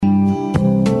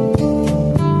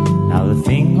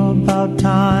Sing about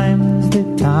times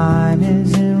that time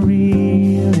isn't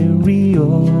really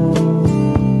real.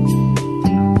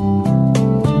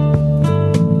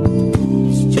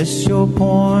 It's just your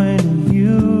point of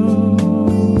view.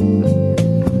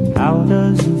 How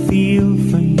does it feel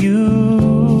for you?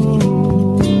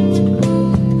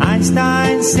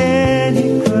 Einstein said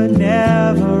he could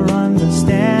never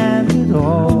understand it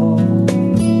all.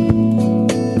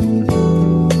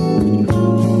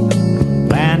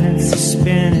 Planets are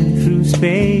spinning through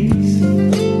space.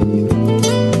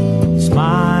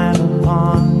 Smile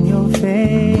upon your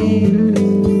face.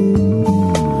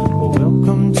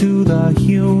 Welcome to the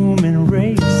human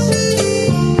race.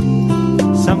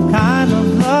 Some kind of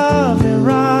love and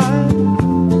ride.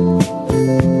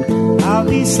 I'll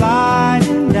be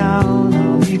sliding down,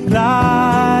 I'll be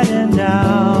gliding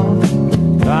down.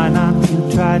 Try not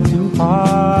to try too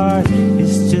hard.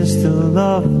 It's just a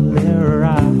lovely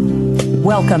ride.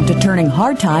 Welcome to Turning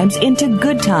Hard Times into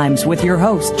Good Times with your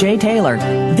host, Jay Taylor.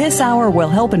 This hour will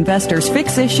help investors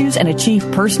fix issues and achieve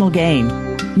personal gain.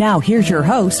 Now, here's your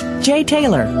host, Jay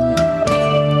Taylor.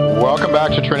 Welcome back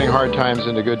to Turning Hard Times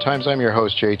into Good Times. I'm your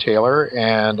host, Jay Taylor,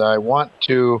 and I want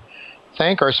to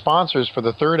thank our sponsors for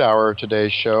the third hour of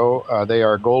today's show. They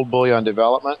are Gold Bullion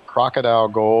Development, Crocodile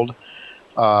Gold,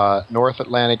 North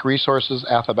Atlantic Resources,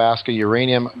 Athabasca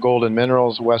Uranium, Golden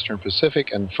Minerals, Western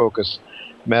Pacific, and Focus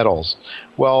Metals.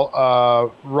 Well,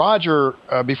 Roger,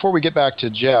 before we get back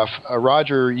to Jeff,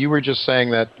 Roger, you were just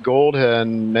saying that gold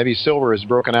and maybe silver has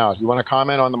broken out. You want to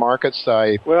comment on the markets?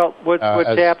 Well, what's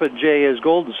happened, Jay, is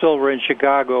gold and silver in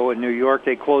Chicago and New York,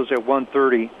 they close at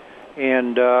 1:30,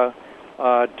 and our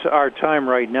time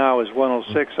right now is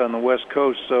 1:06 on the West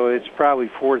Coast, so it's probably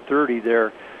 4:30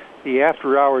 there. The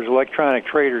after-hours electronic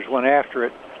traders went after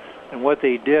it, and what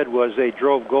they did was they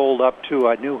drove gold up to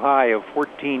a new high of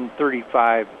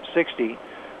 1435.60,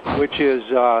 which is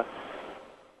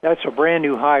that's a brand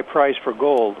new high price for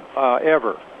gold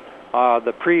ever.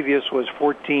 The previous was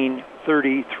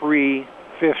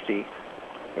 1433.50,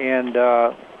 and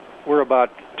we're about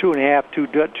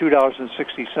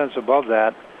 $2.60 above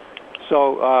that.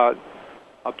 So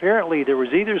apparently there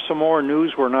was either some more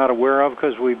news we're not aware of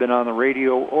because we've been on the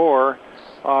radio, or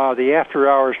the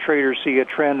after-hours traders see a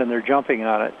trend and they're jumping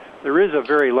on it. There is a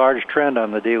very large trend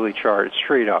on the daily chart. It's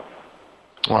straight up.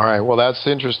 All right. Well, that's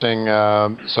interesting.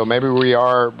 So maybe we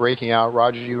are breaking out.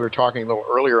 Roger, you were talking a little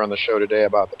earlier on the show today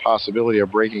about the possibility of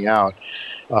breaking out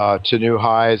to new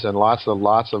highs and lots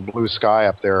of blue sky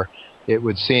up there, it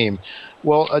would seem.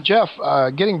 Well, Jeff,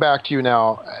 getting back to you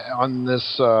now on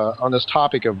this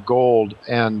topic of gold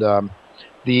and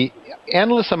the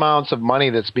endless amounts of money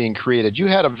that's being created. You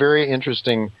had a very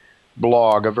interesting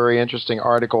blog, a very interesting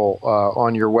article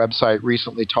on your website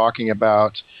recently talking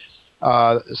about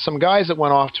some guys that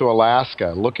went off to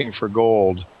Alaska looking for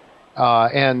gold,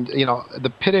 and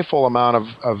the pitiful amount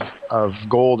of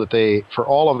gold that they, for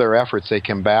all of their efforts, they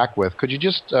came back with. Could you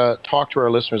just talk to our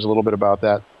listeners a little bit about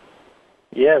that?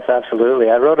 Yes, absolutely.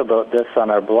 I wrote about this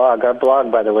on our blog. Our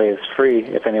blog, by the way, is free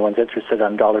if anyone's interested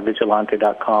on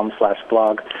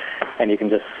dollarvigilante.com/blog, and you can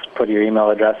just put your email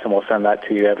address and we'll send that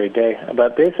to you every day.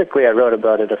 But basically, I wrote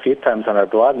about it a few times on our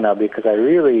blog now because I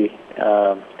really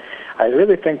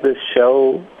think this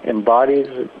show embodies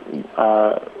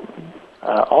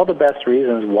all the best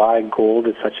reasons why gold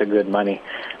is such a good money.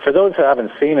 For those who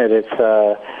haven't seen it, it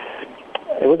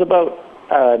was about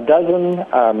a dozen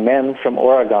men from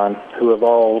Oregon who have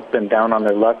all been down on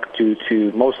their luck due to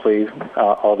mostly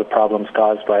all the problems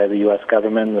caused by the U.S.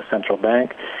 government and the central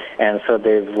bank. And so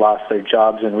they've lost their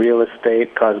jobs in real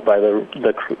estate caused by the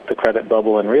credit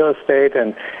bubble in real estate,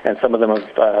 and some of them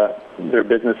have their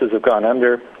businesses have gone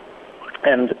under.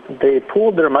 And they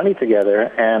pooled their money together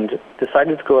and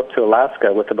decided to go up to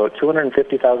Alaska with about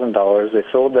 $250,000. They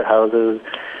sold their houses.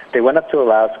 They went up to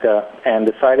Alaska and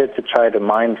decided to try to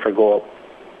mine for gold.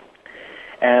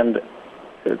 And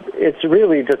it's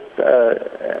really just,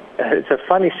 it's a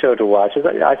funny show to watch.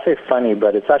 I say funny,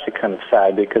 but it's actually kind of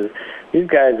sad because these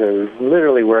guys are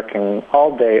literally working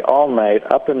all day, all night,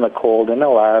 up in the cold in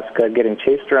Alaska, getting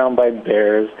chased around by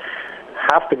bears.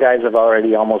 Half the guys have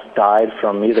already almost died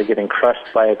from either getting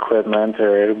crushed by equipment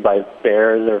or by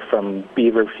bears or from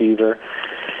beaver fever.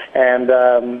 And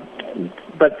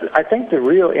but I think the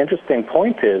real interesting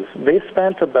point is they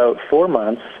spent about 4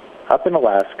 months up in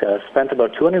Alaska, spent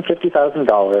about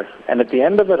 $250,000, and at the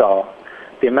end of it all,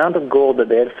 the amount of gold that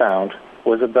they had found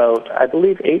was about, I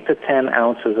believe, 8 to 10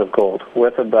 ounces of gold,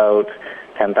 worth about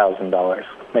 $10,000,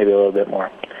 maybe a little bit more.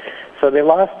 So they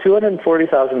lost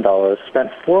 $240,000, spent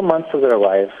 4 months of their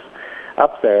lives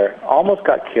up there, almost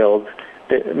got killed.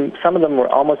 some of them were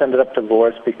almost ended up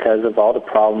divorced because of all the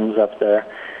problems up there.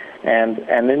 And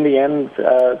in the end,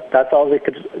 that's all they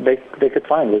could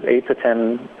find was 8 to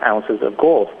 10 ounces of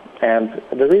gold. And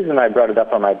the reason I brought it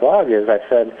up on my blog is I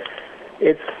said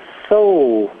it's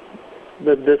so,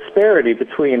 the disparity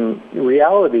between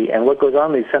reality and what goes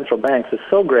on in these central banks is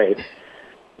so great.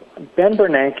 Ben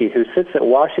Bernanke, who sits at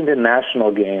Washington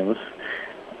National Games,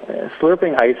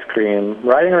 slurping ice cream,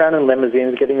 riding around in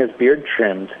limousines, getting his beard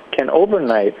trimmed, can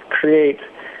overnight create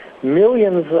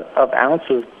millions of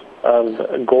ounces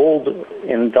of gold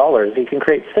in dollars. He can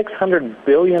create $600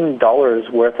 billion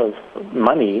worth of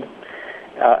money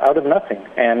out of nothing.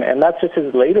 And that's just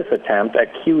his latest attempt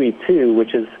at QE2,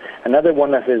 which is another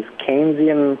one of his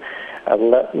Keynesian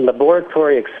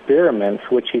laboratory experiments,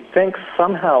 which he thinks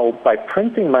somehow by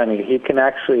printing money he can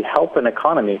actually help an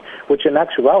economy, which in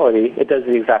actuality it does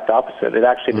the exact opposite. It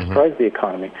actually destroys the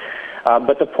economy.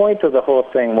 But the point of the whole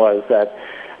thing was that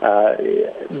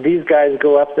these guys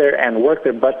go up there and work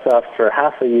their butts off for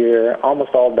half a year,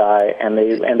 almost all die, and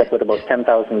they end up with about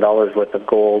 $10,000 worth of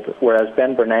gold, whereas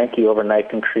Ben Bernanke overnight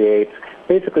can create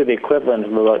basically the equivalent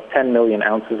of about 10 million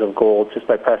ounces of gold just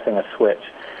by pressing a switch.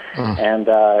 And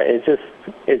it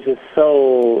just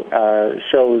so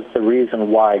shows the reason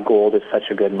why gold is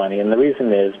such a good money. And the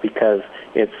reason is because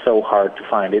it's so hard to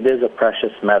find. It is a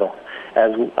precious metal.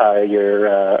 As your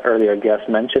earlier guest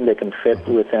mentioned, it can fit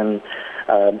within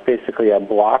basically a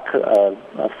block of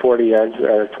 40 yards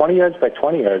or 20 yards by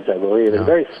 20 yards, I believe. It's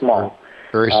very small.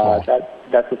 Very small.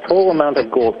 That's the total amount of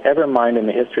gold ever mined in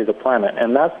the history of the planet.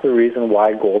 And that's the reason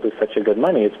why gold is such a good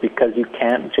money. It's because you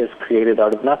can't just create it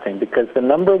out of nothing. Because the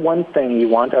number one thing you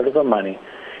want out of a money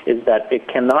is that it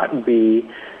cannot be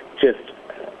just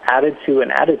added to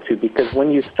and added to. Because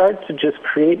when you start to just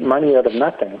create money out of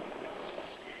nothing,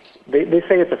 they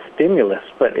say it's a stimulus,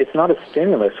 but it's not a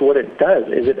stimulus. What it does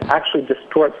is it actually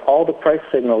distorts all the price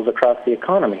signals across the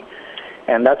economy.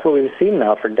 And that's what we've seen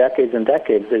now for decades and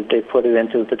decades. They put it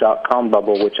into the dot-com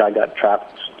bubble, which I got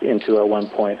trapped into at one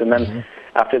point. And then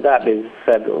after that, they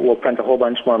said, we'll print a whole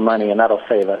bunch more money, and that'll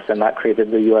save us. And that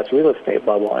created the U.S. real estate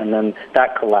bubble. And then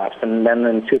that collapsed. And then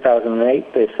in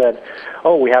 2008, they said,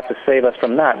 oh, we have to save us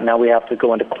from that. Now we have to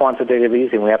go into quantitative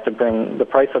easing. We have to bring the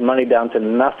price of money down to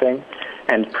nothing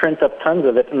and print up tons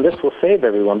of it, and this will save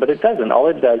everyone. But it doesn't. All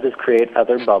it does is create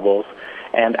other bubbles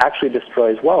and actually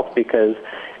destroys wealth, because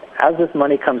as this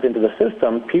money comes into the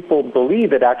system, people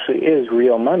believe it actually is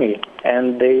real money,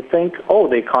 and they think, oh,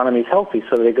 the economy is healthy,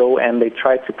 so they go and they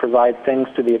try to provide things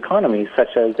to the economy,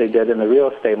 such as they did in the real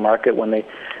estate market when they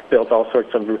built all sorts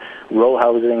of row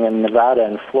housing in Nevada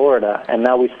and Florida, and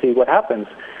now we see what happens.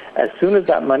 As soon as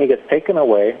that money gets taken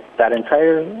away, that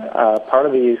entire part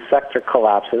of the sector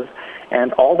collapses,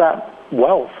 and all that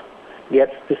wealth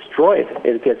gets destroyed.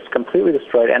 It gets completely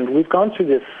destroyed, and we've gone through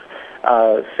this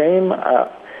same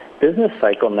business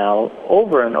cycle now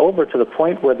over and over, to the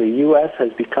point where the U.S. has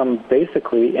become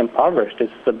basically impoverished.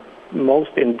 It's the most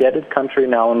indebted country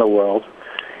now in the world.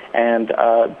 And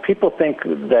people think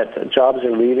that jobs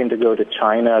are leaving to go to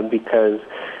China because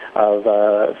of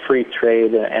free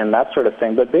trade and that sort of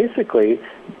thing. But basically,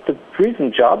 the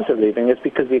reason jobs are leaving is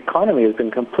because the economy has been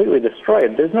completely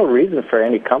destroyed. There's no reason for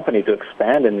any company to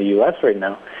expand in the U.S. right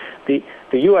now. The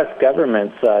U.S.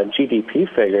 government's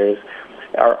GDP figures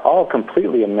are all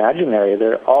completely imaginary.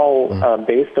 They're all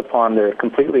based upon their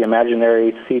completely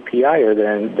imaginary CPI, or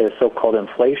their so-called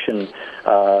inflation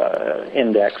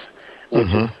index,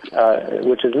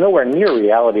 which is nowhere near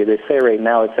reality. They say right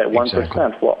now it's at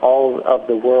 1%. Well, all of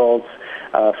the world's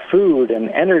food and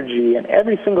energy and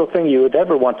every single thing you would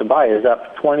ever want to buy is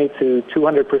up 20 to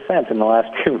 200% in the last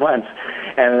 2 months,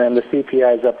 and then the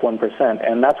CPI is up 1%,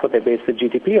 and that's what they base the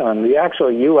GDP on. The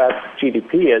actual U.S.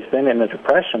 GDP has been in a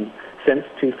depression since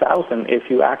 2000 if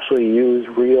you actually use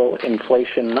real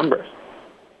inflation numbers.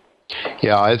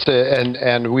 Yeah,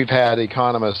 and we've had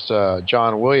economist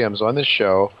John Williams on this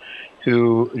show,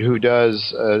 who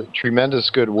does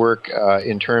tremendous good work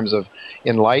in terms of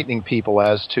enlightening people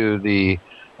as to the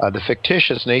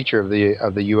fictitious nature of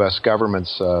the U.S.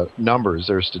 government's numbers.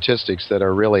 There are statistics that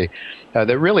are really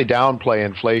downplay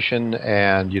inflation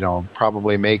and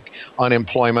probably make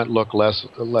unemployment look less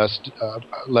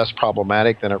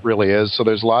problematic than it really is. So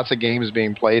there's lots of games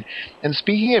being played. And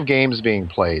speaking of games being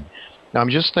played, now I'm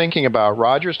just thinking about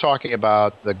Roger's talking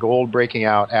about the gold breaking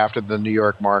out after the New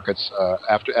York markets,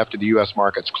 after the U.S.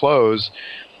 markets close.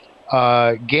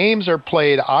 Games are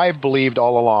played, I've believed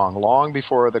all along, long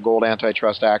before the Gold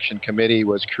Antitrust Action Committee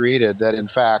was created, that in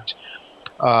fact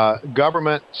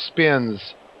government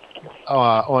spins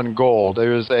on gold.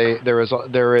 There is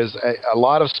a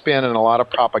lot of spin and a lot of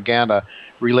propaganda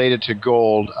related to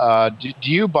gold. Do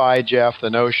you buy, Jeff, the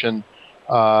notion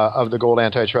of the Gold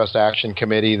Antitrust Action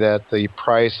Committee that the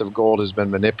price of gold has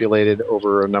been manipulated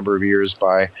over a number of years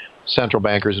by central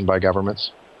bankers and by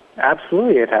governments?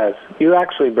 Absolutely, it has. You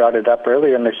actually brought it up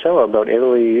earlier in the show about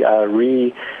Italy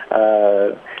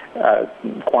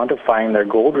quantifying their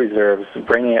gold reserves,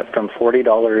 bringing it from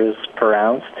 $40 per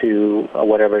ounce to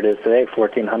whatever it is today,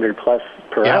 $1,400 plus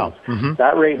per ounce. Mm-hmm.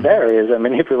 That rate there is a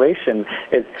manipulation.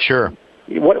 Sure.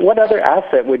 What other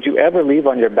asset would you ever leave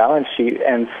on your balance sheet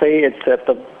and say it's at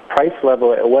the price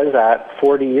level it was at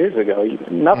 40 years ago?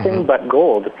 Nothing but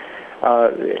gold.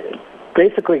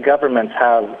 Basically, governments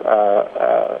have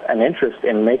an interest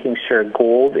in making sure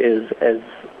gold is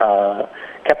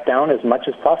kept down as much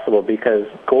as possible, because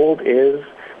gold is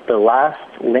the last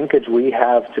linkage we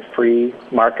have to free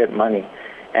market money.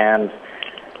 And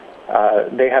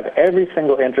they have every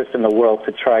single interest in the world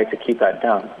to try to keep that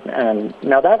down. And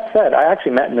now that said, I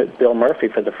actually met Bill Murphy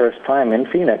for the first time in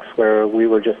Phoenix, where we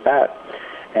were just at.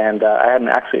 And I had an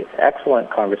actually excellent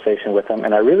conversation with him,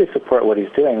 and I really support what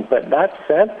he's doing. But that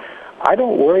said, I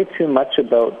don't worry too much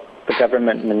about the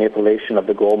government manipulation of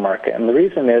the gold market. And the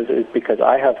reason is because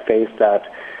I have faith that,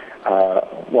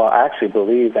 I actually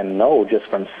believe and know just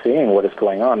from seeing what is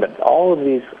going on, that all of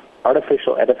these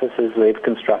artificial edifices they've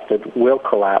constructed will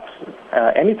collapse.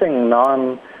 Anything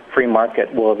non-free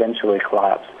market will eventually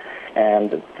collapse.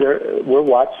 And we're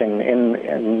watching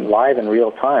in live in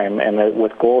real time, and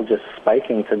with gold just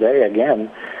spiking today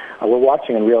again, we're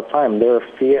watching in real time their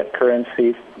fiat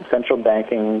currency central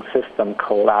banking system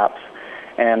collapse.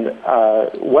 And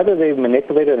whether they've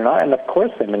manipulated or not, and of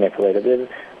course they manipulated it,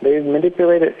 they've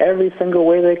manipulated every single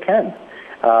way they can,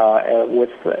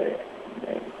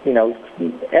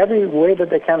 every way that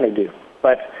they can they do.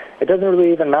 But it doesn't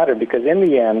really even matter, because in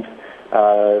the end,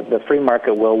 the free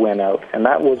market will win out. And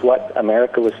that was what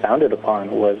America was founded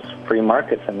upon, was free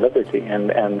markets and liberty. And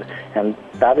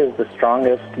that is the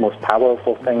strongest, most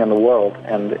powerful thing in the world.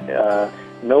 And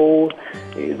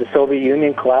the Soviet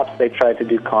Union collapsed, they tried to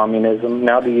do communism.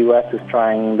 Now the U.S. is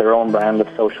trying their own brand of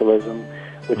socialism,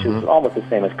 which is almost the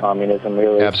same as communism,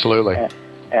 really. Absolutely.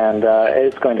 And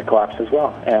it's going to collapse as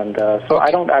well. And so I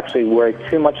don't actually worry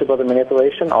too much about the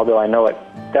manipulation, although I know it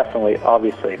definitely,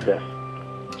 obviously exists.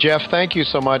 Jeff, thank you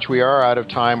so much. We are out of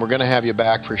time. We're going to have you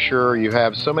back for sure. You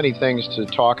have so many things to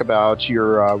talk about.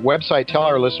 Your website, tell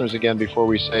our listeners again before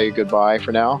we say goodbye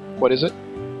for now. What is it?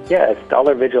 Yeah, it's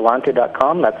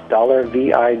dollarvigilante.com. That's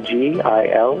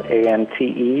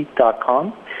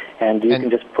 $vigilante.com. And you can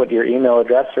just put your email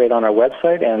address right on our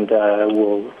website, and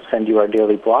we'll send you our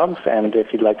daily blogs. And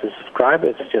if you'd like to subscribe,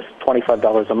 it's just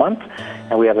 $25 a month.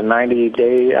 And we have a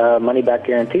 90-day money-back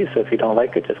guarantee, so if you don't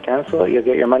like it, just cancel it. You'll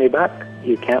get your money back.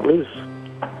 You can't lose.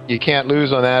 You can't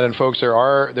lose on that. And, folks, there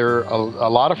are a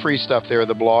lot of free stuff there.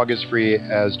 The blog is free,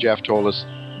 as Jeff told us.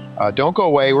 Don't go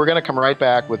away. We're going to come right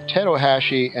back with Ted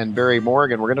Ohashi and Barry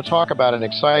Morgan. We're going to talk about an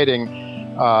exciting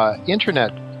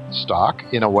internet stock,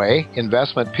 in a way,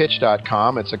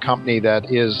 investmentpitch.com. It's a company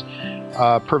that is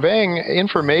purveying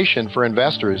information for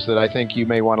investors that I think you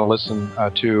may want to listen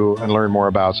to and learn more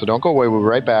about. So don't go away. We'll be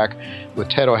right back with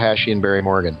Ted Ohashi and Barry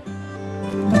Morgan.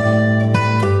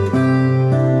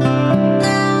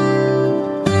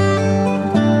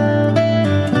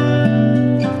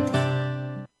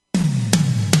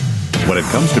 When it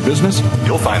comes to business,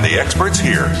 you'll find the experts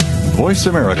here. Voice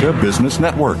America Business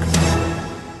Network.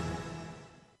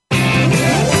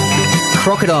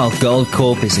 Crocodile Gold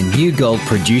Corp is a new gold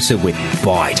producer with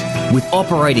bite. With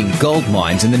operating gold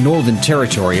mines in the Northern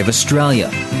Territory of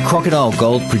Australia, Crocodile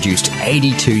Gold produced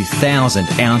 82,000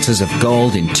 ounces of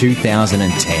gold in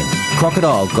 2010.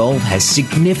 Crocodile Gold has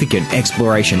significant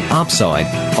exploration upside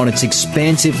on its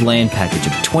expansive land package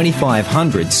of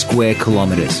 2,500 square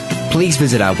kilometres. Please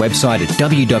visit our website at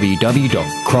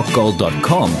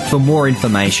www.crocgold.com for more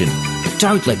information.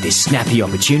 Don't let this snappy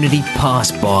opportunity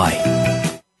pass by.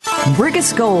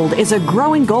 Brigus Gold is a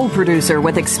growing gold producer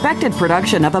with expected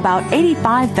production of about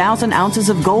 85,000 ounces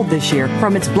of gold this year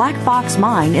from its Black Fox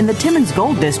mine in the Timmins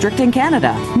Gold District in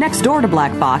Canada. Next door to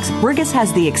Black Fox, Brigus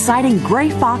has the exciting Grey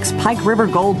Fox Pike River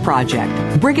Gold Project.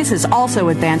 Brigus is also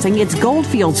advancing its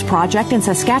Goldfields project in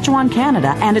Saskatchewan,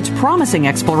 Canada, and its promising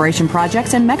exploration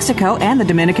projects in Mexico and the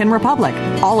Dominican Republic.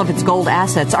 All of its gold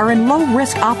assets are in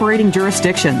low-risk operating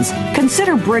jurisdictions.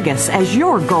 Consider Brigus as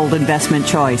your gold investment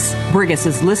choice. Brigus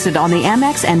is listed on the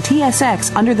Amex and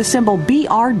TSX under the symbol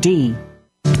BRD.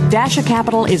 Dasha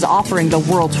Capital is offering the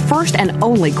world's first and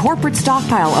only corporate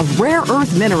stockpile of rare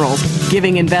earth minerals,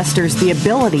 giving investors the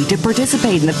ability to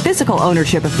participate in the physical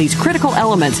ownership of these critical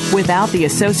elements without the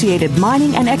associated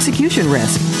mining and execution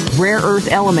risk. Rare earth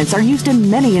elements are used in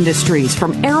many industries,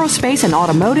 from aerospace and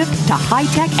automotive to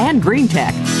high-tech and green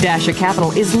tech. Dasha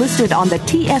Capital is listed on the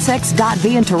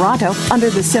TSX.V in Toronto under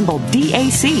the symbol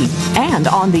DAC and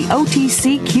on the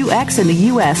OTCQX in the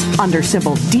U.S. under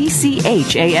symbol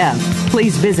DCHAF.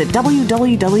 Please visit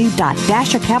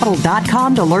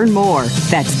www.dashacapital.com to learn more.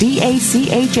 That's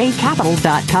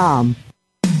DACHAcapital.com.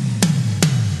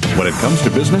 When it comes to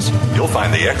business, you'll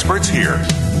find the experts here.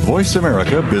 Voice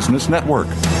America Business Network.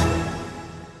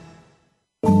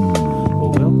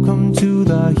 Welcome to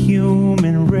the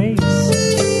human race.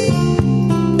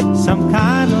 Some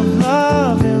kind of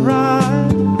love and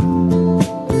ride.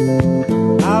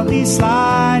 I'll be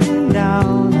sliding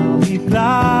down, I'll be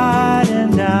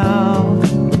gliding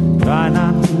down. Try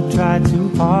not to try too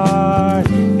hard.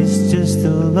 It's just a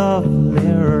lovely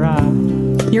ride.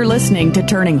 You're listening to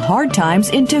Turning Hard Times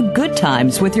into Good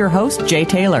Times with your host, Jay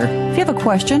Taylor. If you have a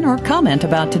question or comment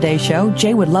about today's show,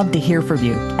 Jay would love to hear from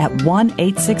you at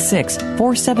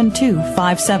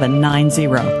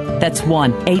 1-866-472-5790. That's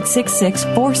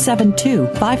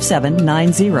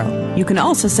 1-866-472-5790. You can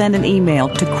also send an email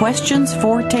to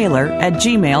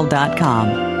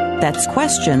questionsfortaylor@gmail.com. That's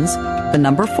questions, the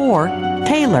number 4,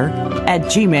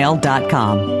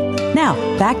 Taylor@gmail.com. Now,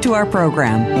 back to our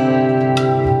program.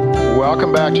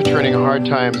 Welcome back to Turning Hard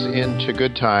Times into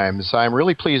Good Times. I'm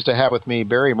really pleased to have with me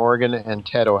Barry Morgan and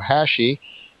Ted Ohashi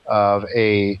of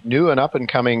a new and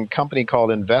up-and-coming company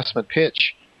called Investment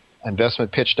Pitch,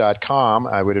 investmentpitch.com.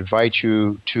 I would invite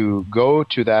you to go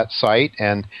to that site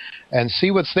and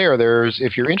see what's there.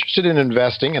 If you're interested in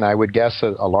investing, and I would guess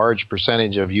a large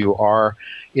percentage of you are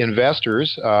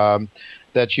investors,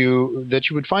 that you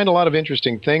would find a lot of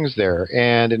interesting things there.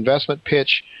 And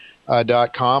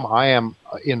investmentpitch.com. I am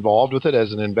involved with it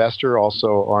as an investor,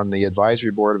 also on the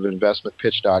advisory board of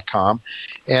investmentpitch.com.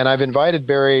 And I've invited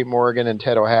Barry Morgan and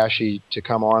Ted Ohashi to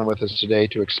come on with us today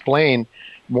to explain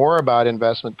more about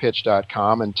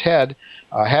investmentpitch.com. And Ted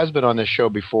has been on this show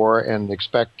before and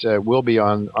will be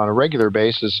on a regular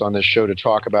basis on this show to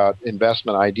talk about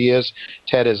investment ideas.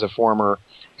 Ted is a former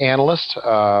analyst,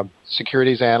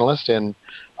 securities analyst in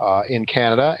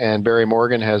Canada, and Barry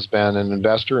Morgan has been an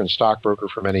investor and stockbroker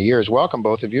for many years. Welcome,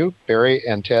 both of you, Barry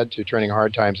and Ted, to Turning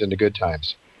Hard Times into Good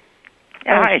Times.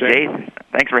 Hi, Jay.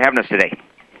 Thanks for having us today.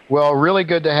 Well, really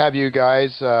good to have you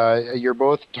guys. You're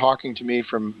both talking to me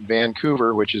from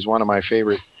Vancouver, which is one of my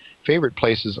favorite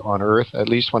places on earth. At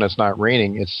least when it's not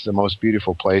raining, it's the most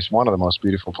beautiful place, one of the most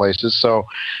beautiful places. So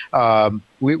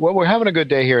we're having a good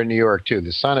day here in New York, too.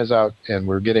 The sun is out, and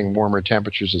we're getting warmer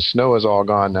temperatures. The snow is all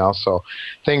gone now, so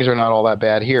things are not all that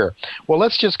bad here. Well,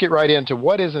 let's just get right into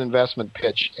what is an investment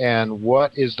pitch and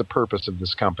what is the purpose of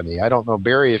this company. I don't know,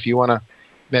 Barry, if you want to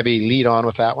maybe lead on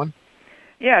with that one.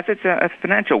 Yes, it's a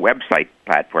financial website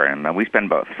platform. We spent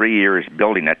about 3 years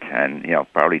building it, and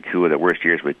probably 2 of the worst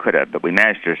years we could have, but we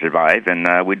managed to survive, and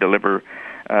we deliver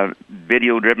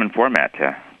video-driven format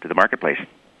to the marketplace.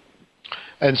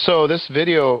 And so this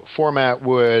video format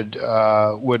would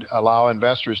allow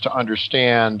investors to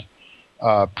understand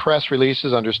press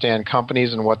releases, understand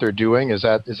companies and what they're doing. Is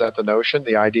that the notion?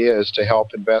 The idea is to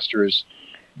help investors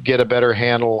get a better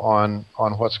handle on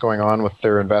what's going on with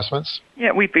their investments?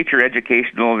 Yeah, we feature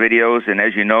educational videos, and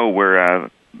as you know, we're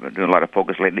doing a lot of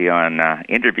focus lately on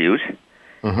interviews.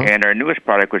 Mm-hmm. And our newest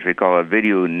product, which we call a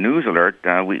video news alert,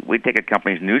 we take a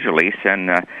company's news release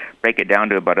and break it down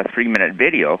to about a 3-minute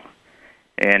video,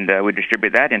 and we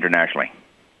distribute that internationally.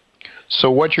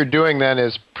 So what you're doing then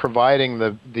is providing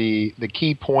the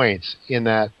key points in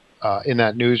that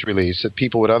news release that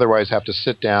people would otherwise have to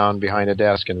sit down behind a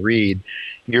desk and read.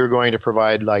 You're going to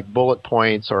provide like bullet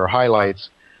points or highlights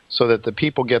so that the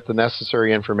people get the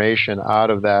necessary information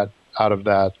out of that.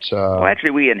 Well,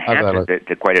 actually, we enhance it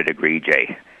to quite a degree,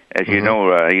 Jay. As you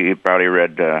know, you've probably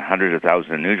read hundreds of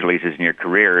thousands of news releases in your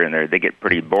career, and they get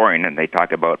pretty boring, and they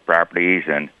talk about properties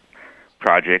and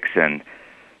projects and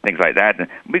things like that. And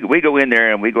we go in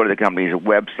there and we go to the company's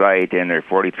website and their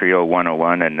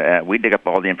 430101, and we dig up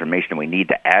all the information we need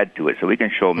to add to it. So we can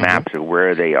show maps of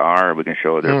where they are. We can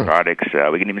show their products.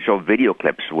 We can even show video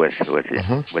clips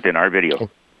within our video.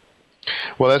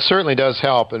 Well, that certainly does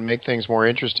help and make things more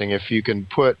interesting. If you can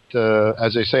put,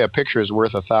 as they say, a picture is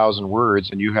worth 1,000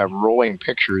 words, and you have rolling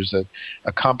pictures that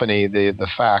accompany the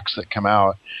facts that come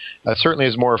out, that certainly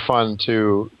is more fun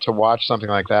to watch something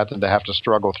like that than to have to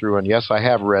struggle through. And yes, I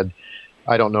have read,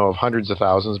 I don't know of hundreds of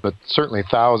thousands, but certainly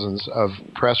thousands of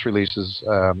press releases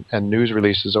and news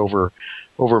releases over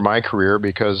my career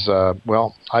because,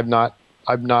 well, I've not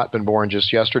been born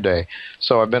just yesterday,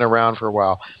 so I've been around for a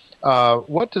while.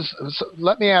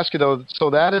 Let me ask you though. So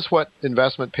that is what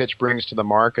Investment Pitch brings to the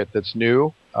market. That's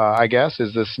new. I guess,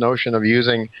 is this notion of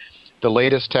using the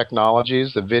latest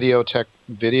technologies, the video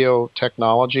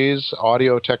technologies,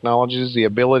 audio technologies, the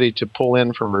ability to pull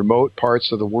in from remote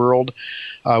parts of the world,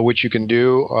 which you can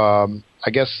do. I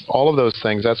guess all of those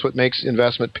things. That's what makes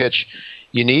Investment Pitch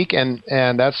unique, and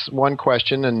that's one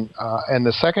question. And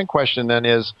the second question then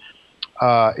is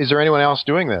there anyone else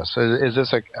doing this? Is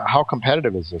this how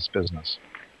competitive is this business?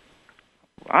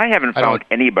 I haven't found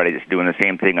anybody that's doing the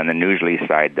same thing on the news release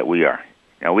side that we are.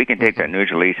 We can take that news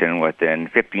release and within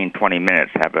 15, 20 minutes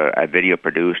have a video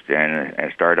produced and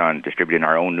start on distributing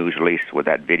our own news release with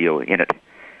that video in it.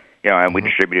 And we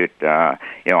distribute it, on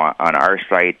our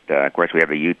site. Of course, we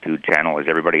have a YouTube channel, as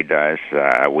everybody does.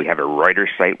 We have a Reuters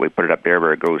site. We put it up there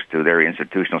where it goes to their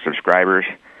institutional subscribers.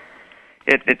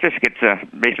 It just gets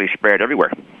basically spread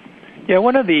everywhere. Yeah,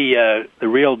 one of the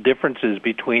real differences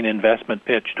between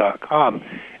InvestmentPitch.com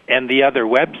and the other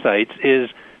websites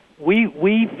is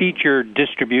we feature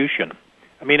distribution.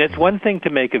 I mean, it's one thing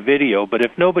to make a video, but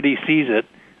if nobody sees it,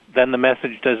 then the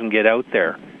message doesn't get out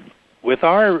there. With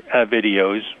our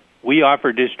videos, we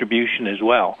offer distribution as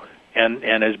well, and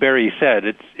as Barry said,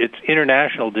 it's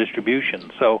international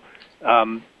distribution. So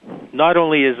not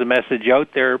only is the message out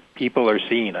there, people are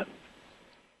seeing it.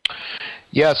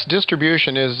 Yes,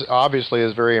 distribution is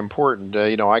very important.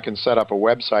 I can set up a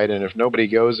website, and if nobody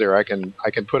goes there, I can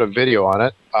put a video on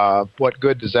it. What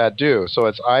good does that do? So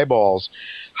it's eyeballs.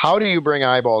 How do you bring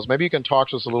eyeballs? Maybe you can talk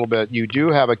to us a little bit. You do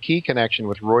have a key connection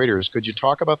with Reuters. Could you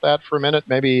talk about that for a minute,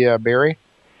 maybe Barry?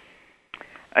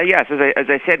 Yes, as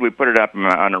I said, we put it up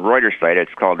on a Reuters site.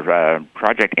 It's called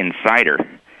Project Insider,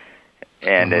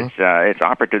 and it's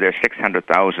offered to their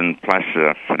 600,000 plus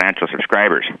financial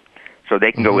subscribers. So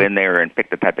they can go in there and pick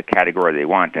the type of category they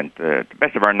want. And to the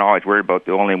best of our knowledge, we're about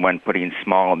the only one putting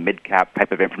small, mid-cap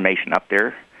type of information up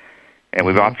there. And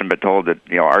we've often been told that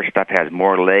our stuff has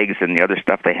more legs than the other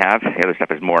stuff they have. The other stuff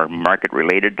is more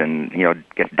market-related and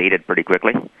gets dated pretty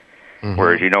quickly.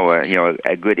 Whereas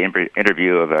a good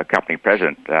interview of a company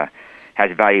president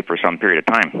has value for some period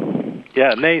of time.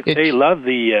 Yeah, and they love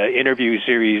the interview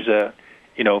series.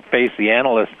 Face the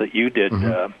Analyst that you did,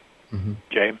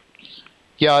 Jay.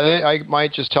 Yeah, I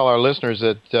might just tell our listeners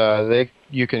that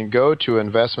you can go to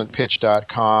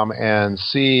investmentpitch.com and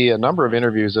see a number of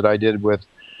interviews that I did with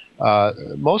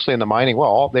mostly in the mining.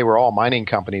 Well, they were all mining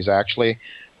companies actually,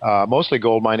 mostly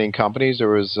gold mining companies.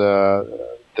 There was a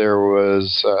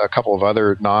couple of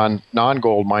other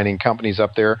non-gold mining companies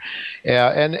up there,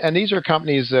 and these are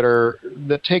companies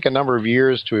that take a number of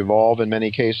years to evolve in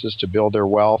many cases to build their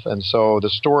wealth. And so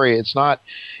the story, it's not.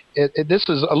 This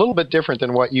is a little bit different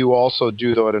than what you also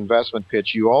do, though, at Investment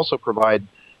Pitch. You also provide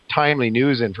timely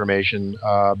news information.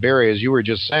 Barry, as you were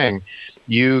just saying,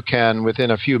 you can,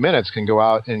 within a few minutes, can go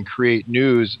out and create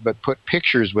news, but put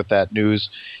pictures with that news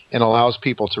and allows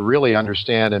people to really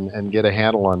understand and get a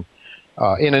handle on,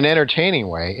 in an entertaining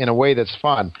way, in a way that's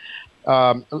fun.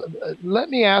 Let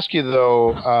me ask you,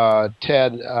 though,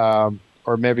 Ted,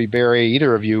 or maybe Barry,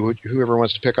 either of you, whoever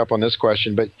wants to pick up on this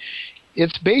question, but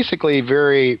it's basically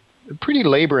pretty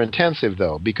labor intensive,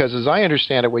 though, because as I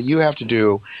understand it, what you have to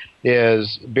do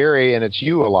is, Barry, and it's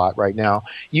you a lot right now,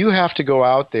 you have to go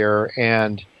out there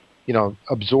and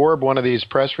absorb one of these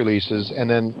press releases and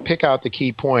then pick out the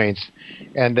key points,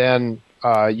 and then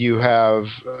you have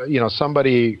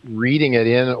somebody reading it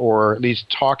in or at least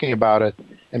talking about it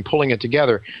and pulling it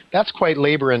together. That's quite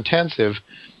labor intensive.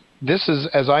 This is,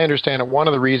 as I understand it, one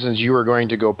of the reasons you are going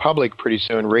to go public pretty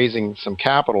soon, raising some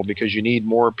capital, because you need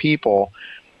more people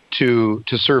to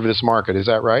serve this market. Is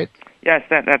that right? Yes,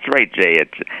 that's right, Jay.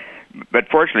 But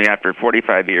fortunately, after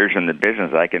 45 years in the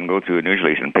business, I can go through a news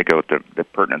release and pick out the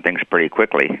pertinent things pretty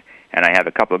quickly. And I have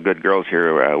a couple of good girls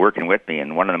here working with me,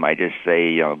 and one of them I just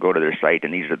say, go to their site,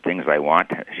 and these are the things I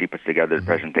want. She puts together the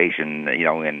presentation,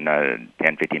 in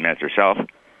 10, 15 minutes herself.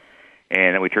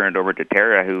 And then we turn it over to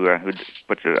Tara, who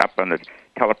puts it up on the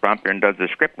teleprompter and does the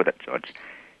script with it. So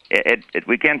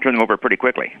we can turn them over pretty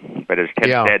quickly. But as Ted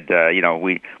said,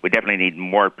 we definitely need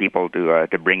more people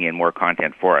to bring in more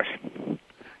content for us.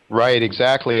 Right,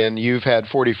 exactly. And you've had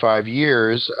 45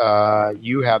 years.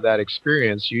 You have that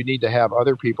experience. You need to have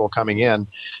other people coming in.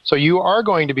 So you are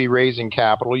going to be raising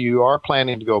capital. You are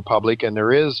planning to go public, and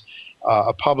there is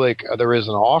there is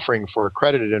an offering for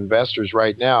accredited investors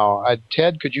right now.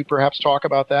 Ted, could you perhaps talk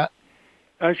about that?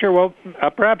 Sure. Well,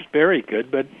 perhaps Barry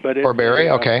could, but or Barry,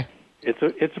 okay.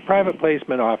 It's a private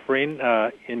placement offering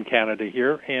in Canada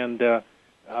here, and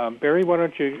Barry, why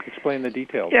don't you explain the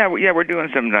details? Yeah, we're doing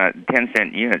some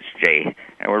 10-cent units, Jay,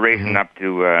 and we're raising up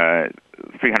to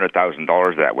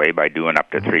 $300,000 that way by doing up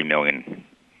to 3 million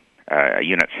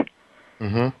units.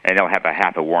 and they'll have a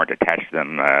half a warrant attached to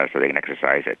them so they can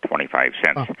exercise at 25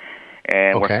 cents. Oh.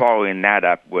 And we're following that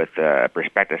up with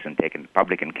prospectus and taking it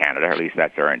public in Canada. At least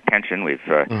that's our intention. We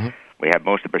have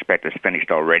most of the prospectus finished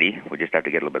already. We just have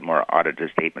to get a little bit more audited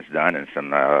statements done and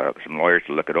some lawyers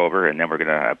to look it over, and then we're going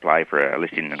to apply for a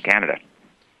listing in Canada.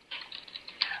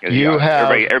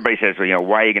 Everybody says, well,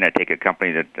 why are you going to take a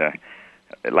company that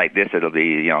like this? It'll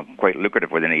be quite lucrative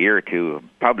within a year or two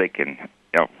public. And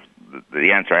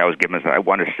the answer I always give them is I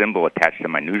want a symbol attached to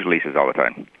my news releases all the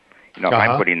time. If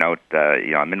I'm putting out a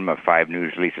minimum of 5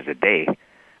 news releases a day,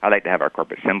 I like to have our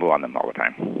corporate symbol on them all the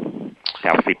time to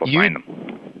help people find them.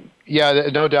 Yeah,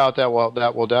 no doubt that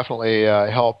will definitely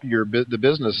help the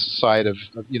business side of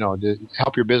to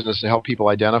help your business and help people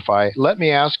identify. Let me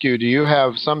ask you: do you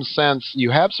have some sense?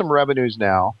 You have some revenues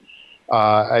now.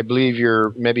 I believe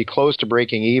you're maybe close to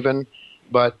breaking even.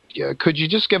 But could you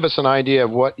just give us an idea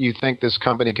of what you think this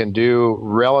company can do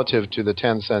relative to the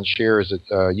 10-cent shares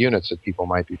units that people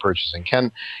might be purchasing?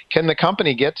 Can the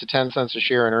company get to 10 cents a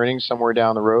share in earnings somewhere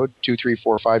down the road, 2, 3,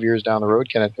 4, 5 years down the road?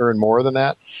 Can it earn more than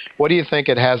that? What do you think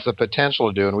it has the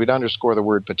potential to do? And we'd underscore the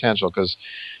word potential because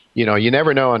you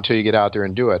never know until you get out there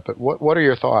and do it. But what are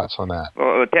your thoughts on that?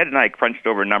 Well, Ted and I crunched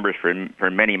over numbers for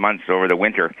many months over the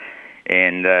winter,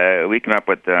 and we came up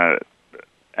with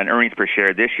an earnings per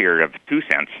share this year of 2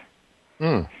 cents,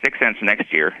 6 cents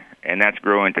next year, and that's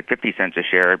growing to 50 cents a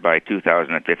share by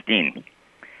 2015.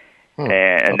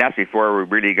 And that's before we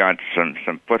really got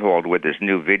some foothold with this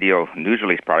new video news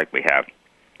release product we have.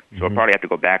 So we'll probably have to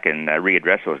go back and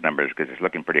readdress those numbers because it's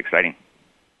looking pretty exciting.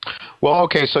 Well,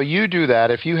 okay, so you do that.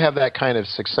 If you have that kind of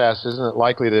success, isn't it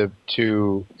likely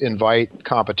to invite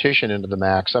competition into the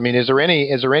MAX? I mean, is there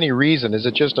any reason? Is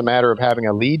it just a matter of having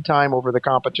a lead time over the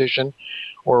competition,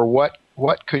 or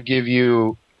what could give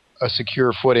you a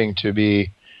secure footing to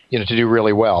be, to do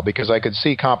really well? Because I could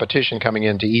see competition coming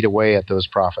in to eat away at those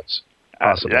profits.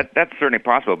 That's certainly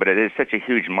possible, but it is such a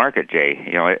huge market, Jay.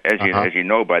 As you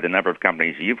know by the number of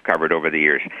companies you've covered over the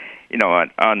years.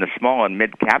 On the small and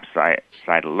mid cap side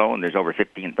alone, there's over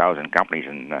 15,000 companies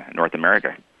in North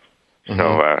America.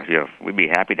 So we'd be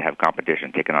happy to have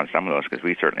competition taking on some of those because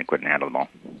we certainly couldn't handle them all.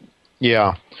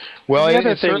 Yeah. Well, the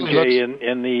other thing, Jay,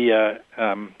 in the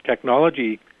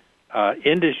technology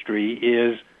industry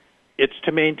is it's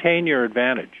to maintain your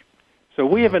advantage. So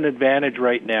we have an advantage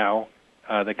right now.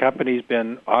 The company's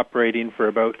been operating for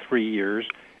about 3 years,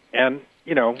 and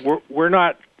we're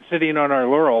not sitting on our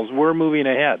laurels. We're moving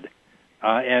ahead,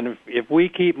 and if we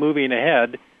keep moving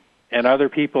ahead, and other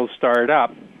people start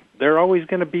up, they're always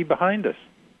going to be behind us.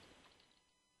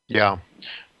 Yeah.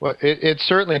 Well, it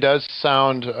certainly does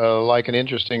sound like an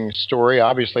interesting story.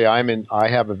 Obviously, I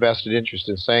have a vested interest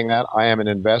in saying that. I am an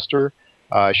investor.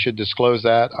 I should disclose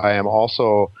that. I am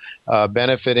also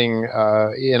benefiting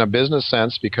in a business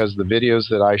sense because the videos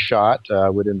that I shot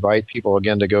would invite people,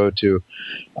 again, to go to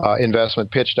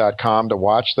investmentpitch.com to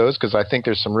watch those because I think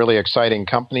there's some really exciting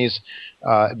companies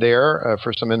there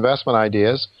for some investment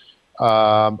ideas.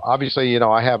 Obviously,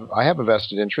 I have a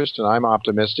vested interest, and I'm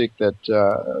optimistic that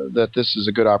this is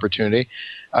a good opportunity.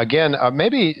 Again,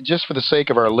 maybe just for the sake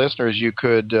of our listeners, you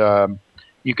could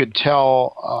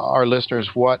tell our listeners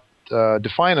what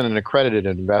define an accredited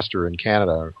investor in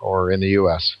Canada or in the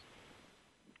U.S.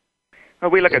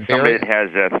 Well, we look at somebody that has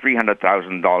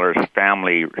 $300,000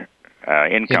 family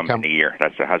income in a year.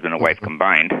 That's a husband and wife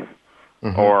combined,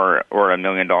 or $1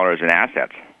 million in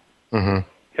assets. It's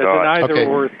an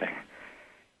either-or thing.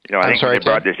 I think they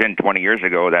brought this in 20 years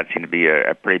ago. That seemed to be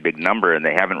a pretty big number, and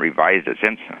they haven't revised it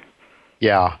since.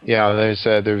 Yeah. They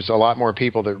said there's a lot more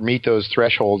people that meet those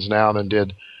thresholds now than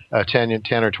did 10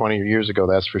 or 20 years ago,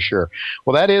 that's for sure.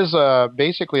 Well, that is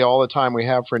basically all the time we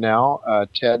have for now.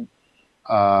 Ted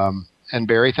and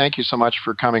Barry, thank you so much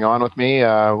for coming on with me.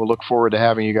 We'll look forward to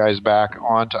having you guys back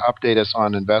on to update us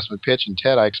on Investment Pitch. And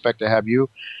Ted, I expect to have you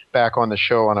back on the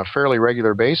show on a fairly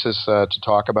regular basis to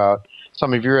talk about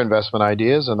some of your investment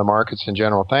ideas and the markets in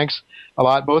general. Thanks a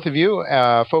lot, both of you.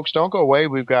 Folks, don't go away.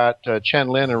 We've got Chen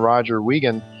Lin and Roger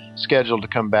Wiegand scheduled to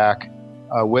come back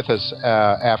with us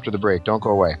after the break. Don't go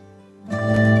away.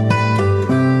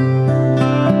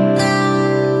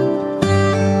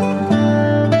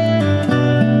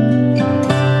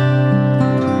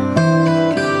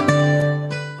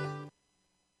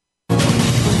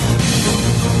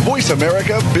 Voice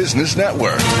America Business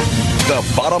Network,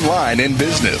 the bottom line in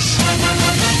business.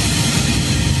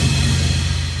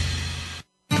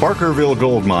 Barkerville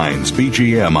Gold Mines,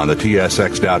 BGM on the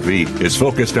TSX.V, is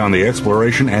focused on the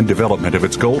exploration and development of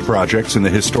its gold projects in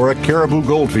the historic Caribou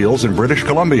Goldfields in British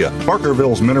Columbia.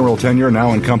 Barkerville's mineral tenure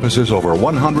now encompasses over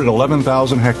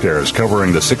 111,000 hectares,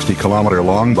 covering the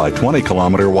 60-kilometer-long by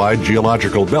 20-kilometer-wide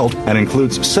geological belt, and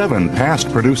includes 7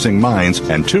 past producing mines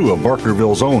and 2 of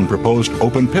Barkerville's own proposed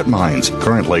open-pit mines,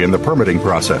 currently in the permitting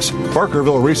process.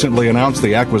 Barkerville recently announced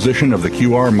the acquisition of the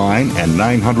QR mine and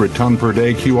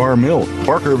 900-ton-per-day QR mill.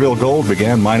 Barkerville Gold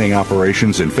began mining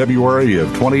operations in February of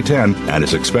 2010 and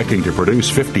is expecting to produce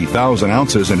 50,000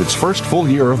 ounces in its first full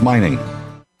year of mining.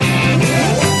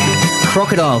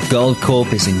 Crocodile Gold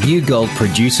Corp is a new gold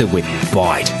producer with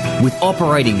bite. With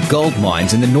operating gold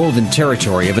mines in the Northern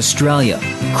Territory of Australia,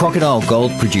 Crocodile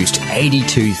Gold produced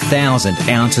 82,000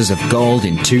 ounces of gold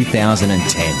in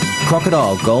 2010.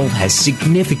 Crocodile Gold has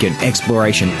significant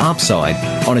exploration upside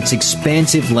on its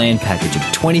expansive land package of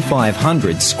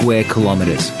 2,500 square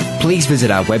kilometres. Please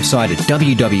visit our website at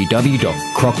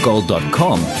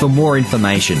www.crocgold.com for more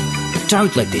information.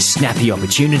 Don't let this snappy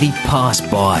opportunity pass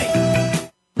by.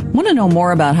 Want to know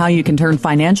more about how you can turn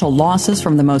financial losses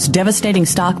from the most devastating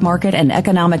stock market and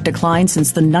economic decline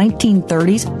since the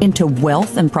 1930s into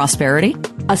wealth and prosperity?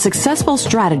 A successful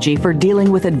strategy for dealing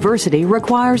with adversity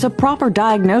requires a proper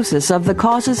diagnosis of the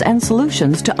causes and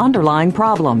solutions to underlying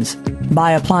problems.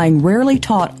 By applying rarely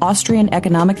taught Austrian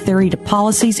economic theory to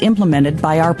policies implemented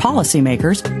by our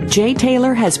policymakers, Jay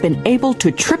Taylor has been able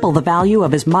to triple the value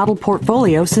of his model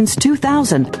portfolio since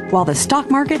 2000, while the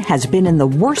stock market has been in the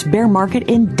worst bear market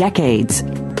in decades.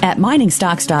 At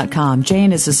miningstocks.com, Jay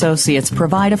and his associates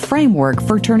provide a framework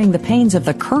for turning the pains of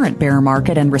the current bear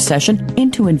market and recession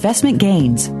into investment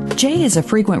gains. Jay is a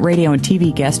frequent radio and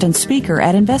TV guest and speaker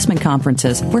at investment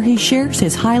conferences where he shares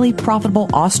his highly profitable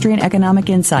Austrian economic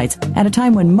insights at a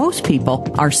time when most people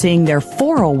are seeing their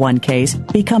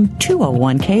 401ks become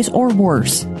 201ks or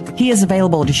worse. He is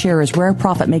available to share his rare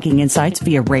profit-making insights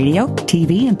via radio,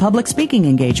 TV, and public speaking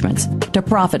engagements. To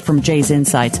profit from Jay's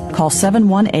insights, call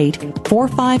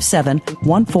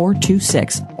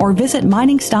 718-457-1426 or visit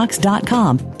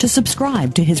miningstocks.com to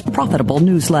subscribe to his profitable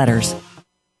newsletters.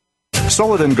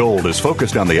 Solid Gold is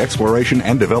focused on the exploration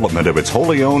and development of its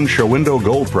wholly owned Shahuindo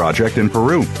Gold Project in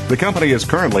Peru. The company is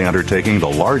currently undertaking the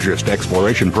largest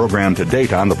exploration program to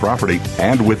date on the property,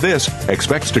 and with this,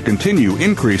 expects to continue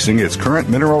increasing its current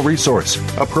mineral resource.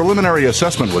 A preliminary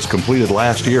assessment was completed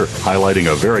last year,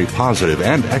 highlighting a very positive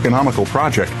and economical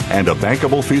project, and a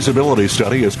bankable feasibility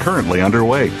study is currently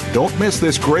underway. Don't miss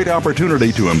this great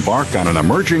opportunity to embark on an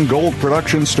emerging gold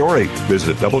production story.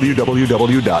 Visit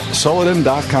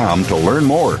www.solidin.com to learn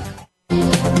more.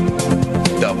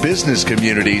 The business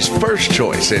community's first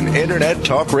choice in Internet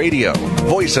Talk Radio.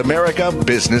 Voice America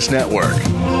Business Network.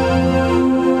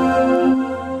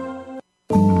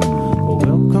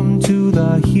 Welcome to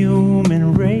the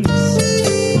human race.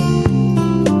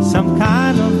 Some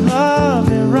kind of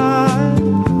love and ride.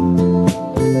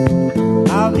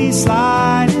 I'll be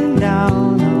sliding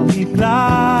down, I'll be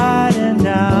gliding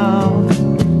down.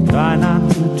 Try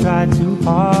not to try too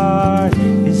hard.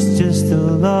 It's just a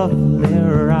lovely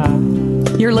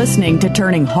ride. You're listening to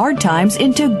Turning Hard Times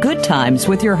into Good Times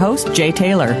with your host, Jay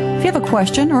Taylor. If you have a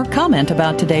question or comment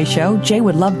about today's show, Jay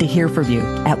would love to hear from you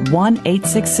at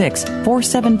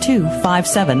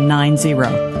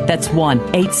 1-866-472-5790. That's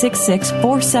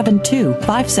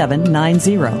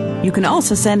 1-866-472-5790. You can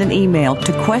also send an email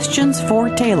to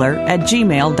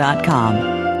questionsfortaylor@gmail.com.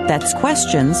 That's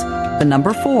questions, the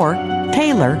number 4,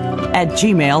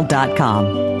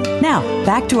 Taylor@gmail.com. Now,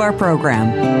 back to our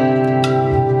program.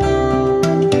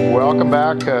 Welcome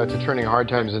back to Turning Hard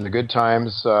Times into Good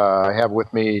Times. I have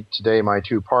with me today my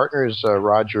two partners,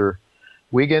 Roger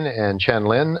Wiegand and Chen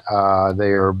Lin.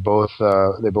 They both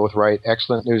write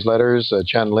excellent newsletters.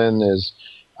 Chen Lin is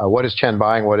What is Chen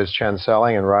Buying, What is Chen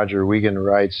Selling? And Roger Wiegand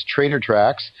writes Trader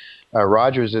Tracks.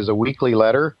 Roger's is a weekly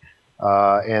letter.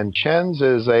 And Chen's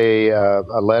is a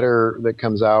letter that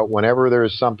comes out whenever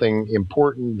there's something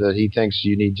important that he thinks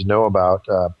you need to know about,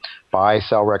 buy,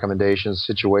 sell recommendations,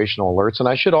 situational alerts. And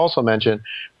I should also mention,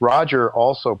 Roger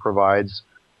also provides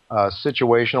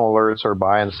situational alerts or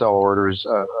buy and sell orders,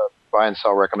 buy and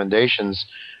sell recommendations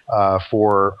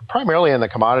for primarily in the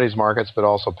commodities markets, but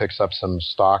also picks up some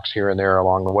stocks here and there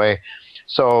along the way.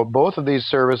 So both of these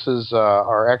services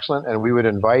are excellent, and we would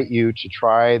invite you to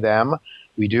try them.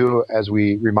 We do, as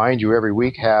we remind you every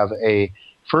week, have a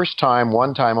first-time,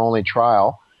 one-time only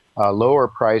trial,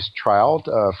 lower-priced trial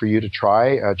for you to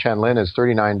try. Chen Lin is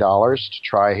 $39 to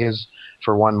try his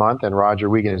for 1 month, and Roger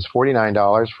Wiegand is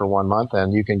 $49 for 1 month.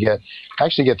 And you can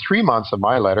actually get 3 months of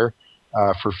my letter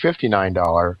for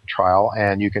 $59 trial,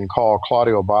 and you can call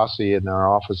Claudio Bossi in our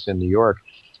office in New York,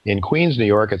 in Queens, New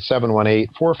York, at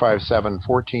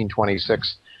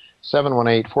 718-457-1426,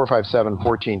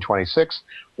 718-457-1426,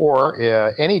 or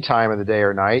any time of the day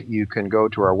or night, you can go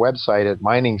to our website at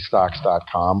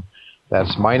miningstocks.com.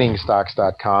 That's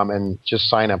miningstocks.com, and just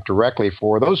sign up directly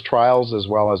for those trials as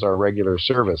well as our regular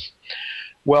service.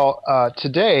 Well,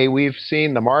 today we've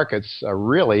seen the markets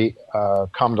really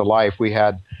come to life. We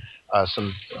had a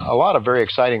lot of very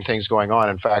exciting things going on.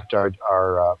 In fact,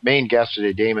 our main guest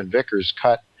today, Damon Vickers,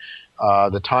 cut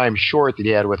the time short that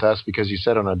he had with us because he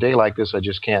said, on a day like this, I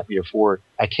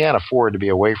can't afford to be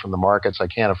away from the markets. I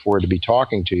can't afford to be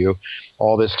talking to you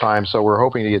all this time. So we're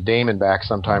hoping to get Damon back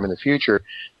sometime in the future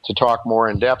to talk more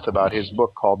in depth about his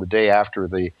book called The Day After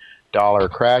the Dollar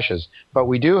Crashes. But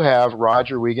we do have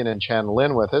Roger Wiegand and Chen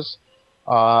Lin with us.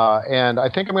 And I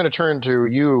think I'm going to turn to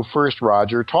you first,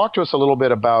 Roger. Talk to us a little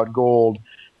bit about gold.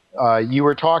 You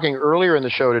were talking earlier in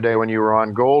the show today when you were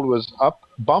on. Gold was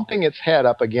bumping its head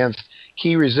up against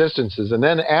key resistances. And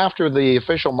then after the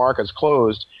official markets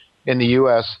closed in the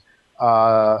U.S.,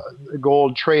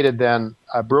 gold traded then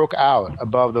broke out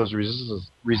above those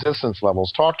resistance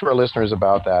levels. Talk to our listeners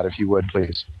about that, if you would,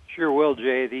 please. Sure will,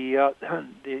 Jay.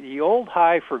 The old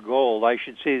high for gold, I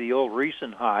should say the old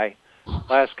recent high,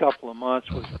 last couple of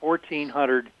months was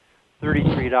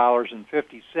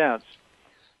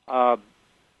 $1,433.50.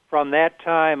 From that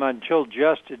time until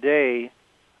just today,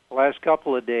 the last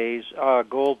couple of days,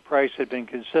 gold price had been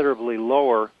considerably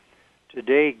lower.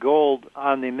 Today, gold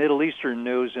on the Middle Eastern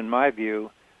news, in my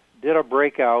view, did a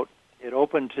breakout. It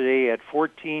opened today at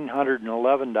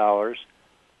 $1,411.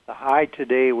 The high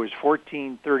today was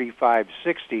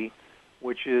 $1,435.60,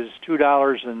 which is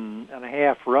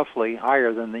 $2.50 roughly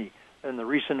higher than the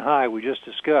recent high we just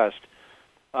discussed.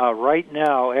 Right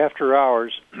now, after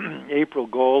hours, April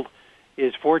gold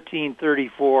is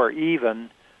 $1,434 even,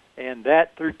 and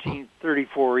that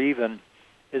 $1,334 even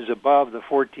is above the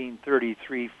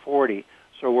 $1,433.40.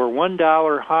 So we're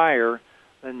 $1 higher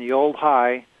than the old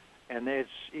high, and the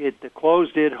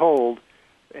close did hold,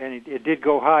 and it did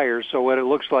go higher. So what it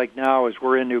looks like now is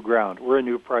we're in new ground. We're in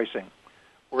new pricing.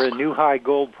 We're in new high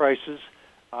gold prices.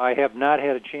 I have not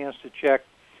had a chance to check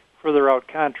further out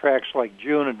contracts like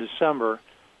June and December,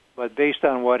 but based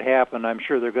on what happened, I'm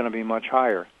sure they're going to be much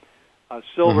higher.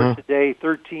 Silver today,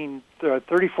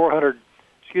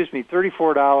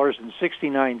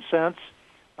 $34.69.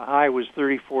 The high was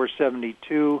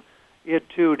 $34.72. It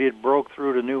too broke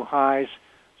through to new highs.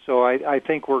 So I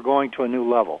think we're going to a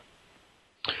new level.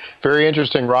 Very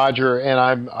interesting, Roger. And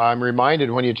I'm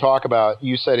reminded when you talk about,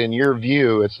 you said in your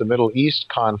view, it's the Middle East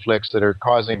conflicts that are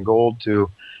causing gold to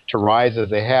rise as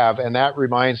they have. And that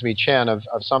reminds me, Chen, of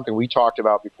something we talked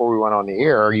about before we went on the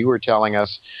air. You were telling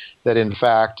us that, in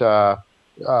fact,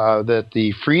 that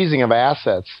the freezing of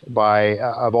assets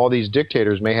of all these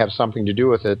dictators may have something to do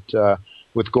with it,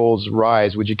 with gold's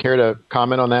rise. Would you care to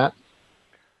comment on that,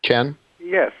 Chen?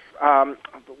 Yes.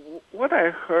 What I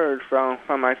heard from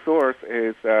my source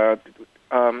is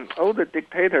all the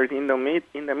dictators in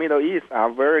the Middle East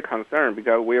are very concerned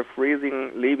because we're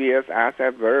freezing Libya's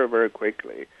assets very, very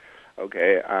quickly.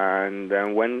 Okay, and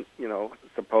then when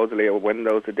supposedly when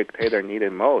those dictators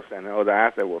needed most, and all the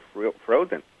assets were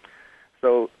frozen.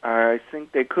 So I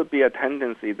think there could be a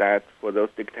tendency that for those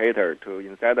dictators to,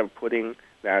 instead of putting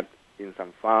that in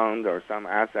some fund or some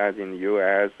assets in the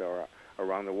U.S. or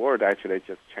around the world, actually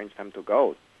just change them to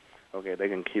gold. Okay, they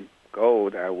can keep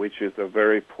gold, which is a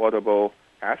very portable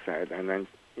asset, and then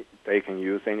they can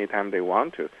use anytime they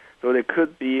want to. So there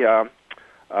could be a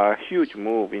huge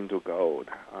move into gold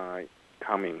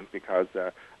coming because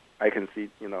I can see,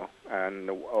 and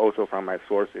also from my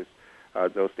sources,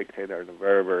 those dictators are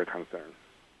very, very concerned.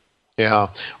 Yeah.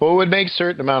 Well, it would make a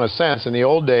certain amount of sense. In the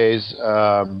old days,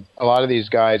 a lot of these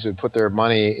guys would put their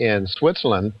money in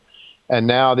Switzerland, and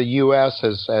now the U.S.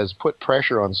 has put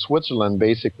pressure on Switzerland,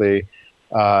 basically,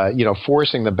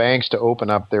 forcing the banks to open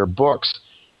up their books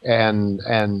and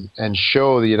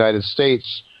show the United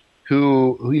States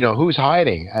who's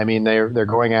hiding. I mean, they're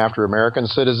going after American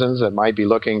citizens that might be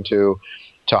looking to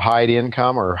hide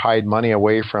income or hide money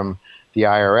away from the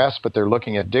IRS, but they're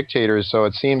looking at dictators. So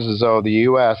it seems as though the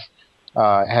U.S.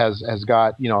 has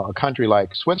got a country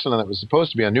like Switzerland that was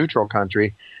supposed to be a neutral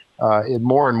country. It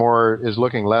more and more is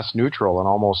looking less neutral and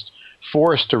almost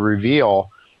forced to reveal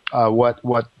what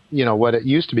it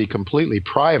used to be completely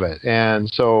private. And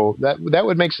so that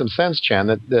would make some sense, Chen,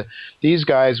 that these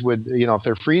guys would, if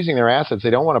they're freezing their assets,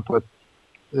 they don't want to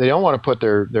put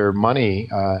their money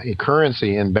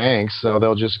currency in banks, so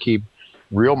they'll just keep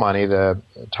real money. The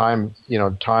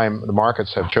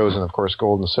markets have chosen, of course,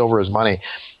 gold and silver as money.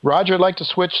 Roger, I'd like to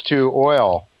switch to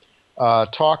oil.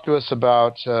 Talk to us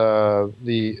about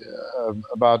the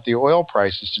oil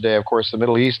prices today. Of course, the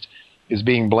Middle East is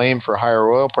being blamed for higher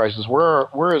oil prices.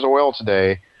 Where is oil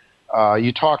today?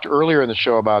 You talked earlier in the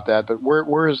show about that, but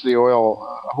where's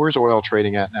oil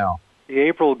trading at now? The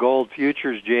April gold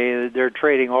futures, Jay, they're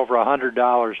trading over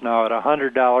 $100 now at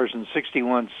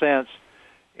 $100.61.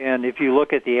 And if you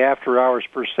look at the after-hours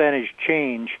percentage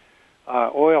change,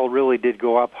 oil really did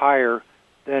go up higher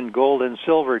than gold and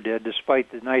silver did, despite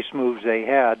the nice moves they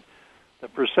had. The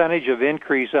percentage of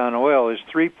increase on oil is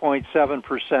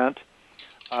 3.7%.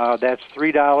 That's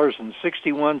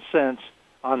 $3.61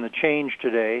 on the change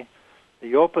today.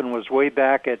 The open was way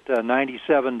back at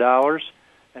 $97,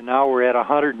 and now we're at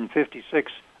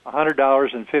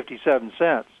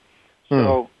 $100.57.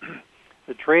 So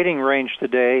the trading range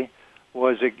today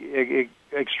was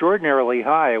extraordinarily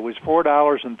high. It was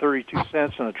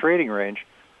 $4.32 in the trading range.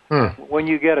 When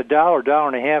you get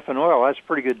 $1.50 in oil, that's a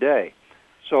pretty good day.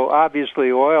 So obviously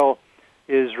oil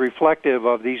is reflective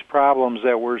of these problems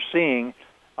that we're seeing.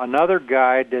 Another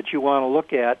guide that you want to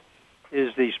look at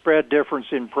is the spread difference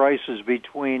in prices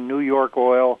between New York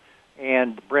oil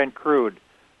and Brent crude.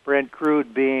 Brent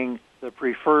crude being the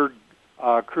preferred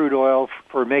crude oil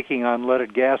for making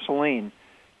unleaded gasoline.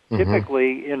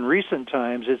 Typically, in recent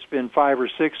times, it's been $5 or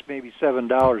 $6, maybe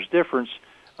 $7 difference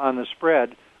on the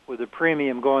spread, with a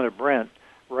premium going to Brent.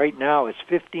 Right now, it's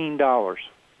 $15.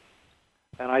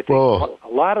 And I think a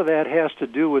lot of that has to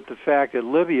do with the fact that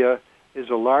Libya is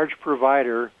a large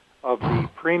provider of the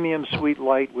premium sweet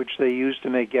light which they use to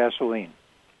make gasoline.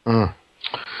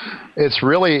 It's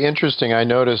really interesting. I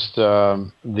noticed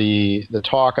the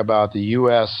talk about the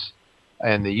U.S.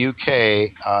 and the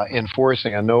U.K.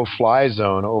 Enforcing a no-fly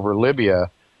zone over Libya.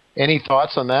 Any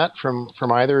thoughts on that from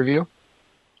either of you?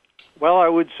 Well, I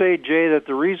would say, Jay, that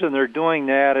the reason they're doing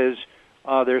that is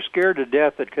they're scared to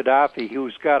death that Gaddafi,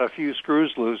 who's got a few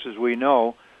screws loose, as we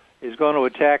know, is going to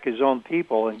attack his own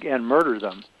people and murder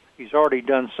them. He's already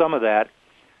done some of that,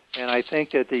 and I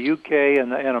think that the UK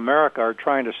and America are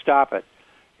trying to stop it.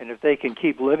 And if they can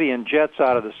keep Libyan jets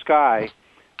out of the sky,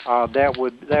 that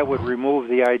would remove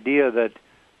the idea that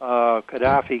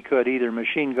Gaddafi could either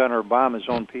machine gun or bomb his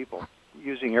own people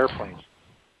using airplanes.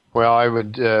 Well, I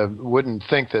wouldn't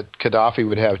think that Gaddafi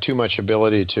would have too much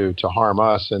ability to harm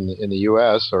us in the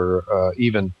U.S. or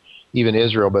even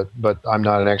Israel, but I'm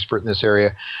not an expert in this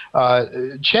area.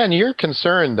 Chen, you're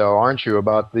concerned, though, aren't you,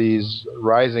 about these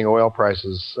rising oil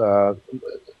prices?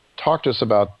 Talk to us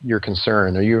about your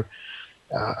concern. Are you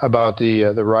about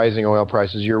the rising oil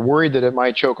prices? You're worried that it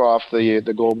might choke off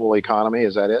the global economy.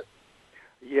 Is that it?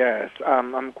 Yes,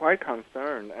 I'm quite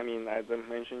concerned. I mean, as I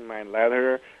mentioned in my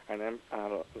letter, and then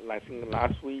I think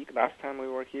last time we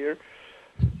were here,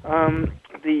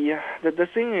 the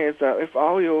thing is, if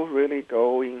oil really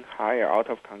going higher, out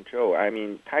of control, I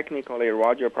mean, technically,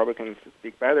 Roger probably can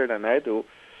speak better than I do.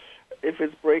 If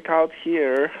it's breakout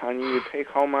here, and you take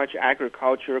how much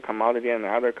agriculture, commodity, and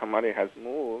other commodity has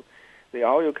moved, the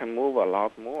oil can move a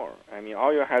lot more. I mean,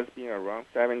 oil has been around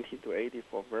 70 to 80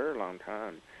 for a very long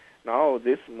time. Now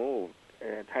this move,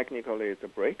 technically, is a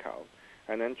breakout.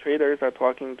 And then traders are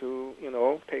talking to,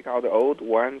 take out the old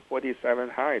 147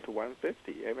 high to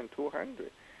 150, even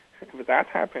 200. If that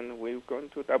happens, we're going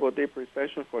to double-dip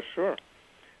recession for sure.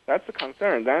 That's a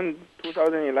concern. Then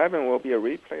 2011 will be a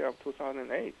replay of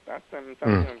 2008. That's something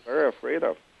I'm very afraid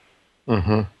of.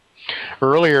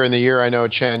 Earlier in the year, I know,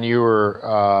 Chen, you were,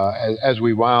 as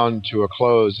we wound to a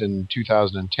close in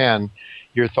 2010,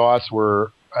 your thoughts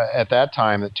were, at that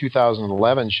time, that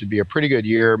 2011 should be a pretty good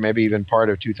year, maybe even part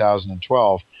of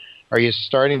 2012. Are you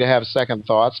starting to have second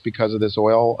thoughts because of this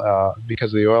oil,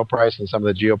 because of the oil price and some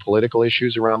of the geopolitical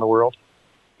issues around the world?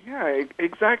 Yeah,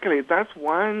 exactly. That's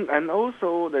one. And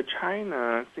also the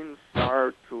China seems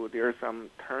there's some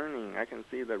turning. I can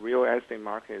see the real estate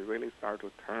market really start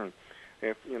to turn.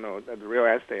 If, the real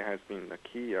estate has been the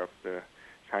key of the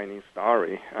Chinese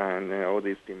story, and all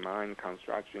these demand,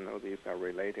 construction, all these are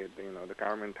related. The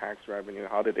government tax revenue,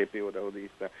 how did they build all these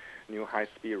new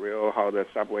high-speed rail, how the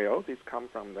subway, all these come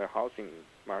from the housing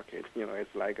market.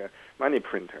 It's like a money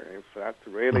printer. If that's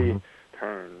really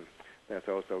turned, that's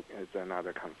also is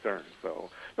another concern. So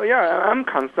yeah, I'm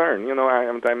concerned.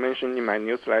 As I mentioned in my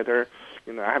newsletter,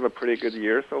 I have a pretty good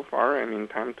year so far. I mean,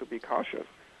 time to be cautious.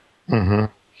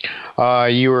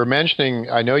 You were mentioning,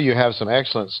 I know you have some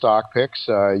excellent stock picks.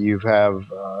 You have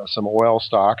some oil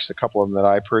stocks, a couple of them that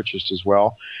I purchased as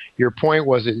well. Your point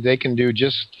was that they can do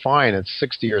just fine at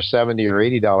 $60 or $70 or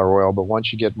 $80 oil, but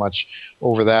once you get much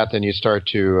over that, then you start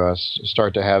to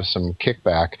have some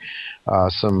kickback,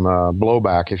 some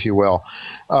blowback, if you will.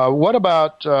 What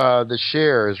about the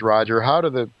shares, Roger? How do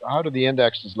the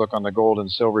indexes look on the gold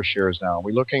and silver shares now? Are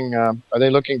we looking? Are they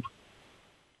looking?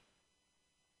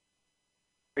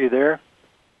 Are you there?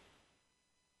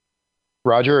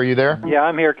 Roger, are you there? Yeah,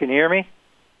 I'm here. Can you hear me?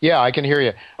 Yeah, I can hear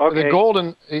you. Okay. The gold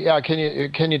and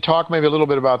can you talk maybe a little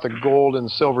bit about the gold and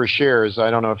silver shares?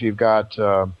 I don't know if you've got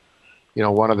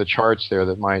one of the charts there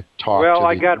that might talk. Well,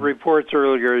 I got reports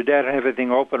earlier. I don't have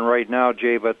everything open right now,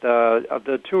 Jay, but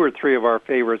the two or three of our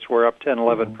favorites were up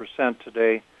 10-11%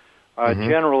 today.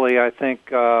 Generally, I think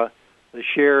the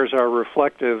shares are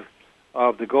reflective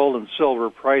of the gold and silver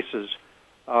prices.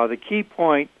 The key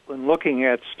point when looking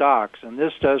at stocks, and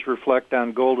this does reflect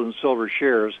on gold and silver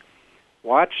shares,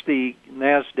 watch the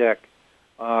NASDAQ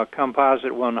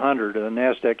Composite 100, the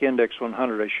NASDAQ Index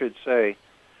 100, I should say.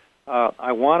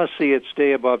 I want to see it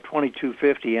stay above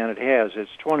 2250, and it has. It's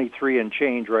 23 and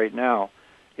change right now.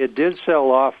 It did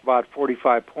sell off about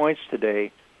 45 points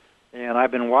today, and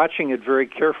I've been watching it very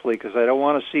carefully because I don't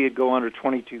want to see it go under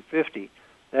 2250.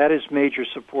 That is major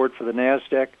support for the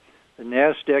NASDAQ. The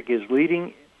NASDAQ is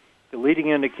the leading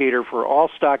indicator for all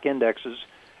stock indexes,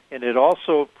 and it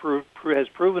also has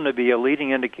proven to be a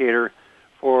leading indicator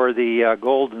for the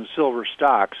gold and silver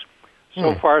stocks.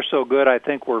 So far, so good. I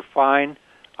think we're fine.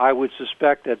 I would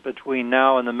suspect that between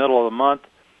now and the middle of the month,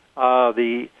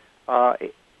 the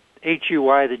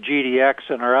HUI, the GDX,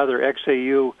 and our other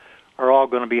XAU are all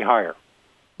going to be higher.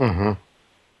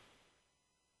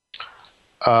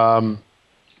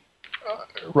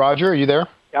 Roger, are you there?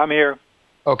 I'm here.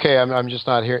 Okay, I'm just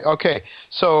not here. Okay,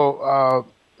 so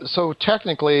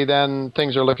technically, then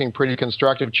things are looking pretty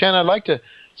constructive. Chen, I'd like to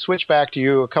switch back to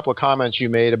you. A couple of comments you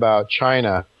made about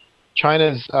China.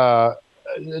 China's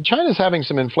having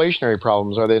some inflationary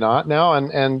problems, are they not now?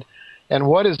 And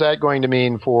what is that going to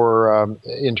mean for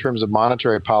in terms of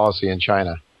monetary policy in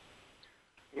China?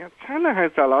 Yeah, China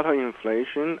has a lot of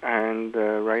inflation, and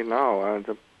right now it's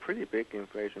a pretty big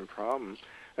inflation problem.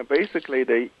 Basically,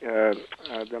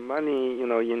 the money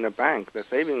in the bank, the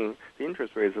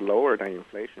interest rate is lower than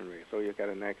inflation rate, so you get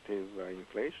a negative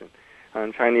inflation.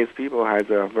 And Chinese people has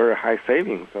a very high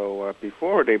savings, so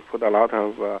before they put a lot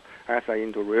of asset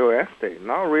into real estate.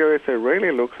 Now real estate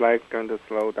really looks like going to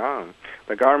slow down.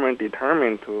 The government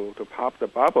determined to pop the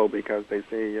bubble because they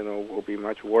say will be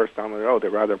much worse down the road. They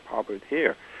rather pop it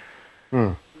here.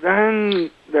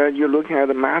 Then you're looking at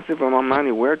a massive amount of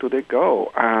money. Where do they go?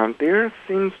 There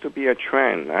seems to be a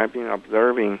trend I've been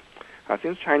observing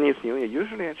since Chinese New Year.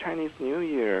 Usually at Chinese New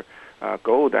Year,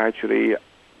 gold actually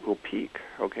will peak.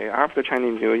 Okay, after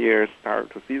Chinese New Year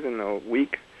start the seasonal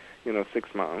week,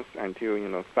 6 months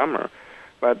until summer.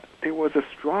 But there was a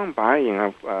strong buying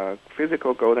of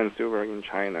physical gold and silver in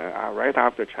China right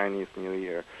after Chinese New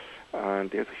Year.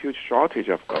 There's a huge shortage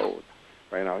of gold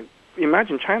right now.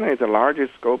 Imagine China is the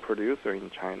largest gold producer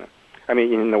in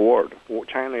the world.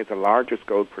 China is the largest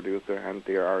gold producer, and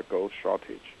there are gold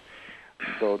shortage.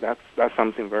 So that's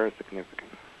something very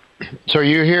significant. So are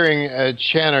you hearing,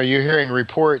 Chen, are you hearing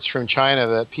reports from China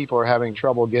that people are having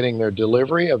trouble getting their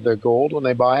delivery of their gold when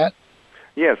they buy it?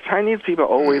 Yes, Chinese people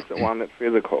always wanted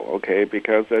physical, okay,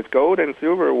 because gold and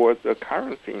silver was a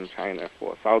currency in China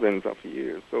for thousands of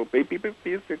years. So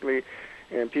basically,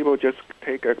 people just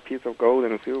take a piece of gold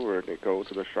and silver, they go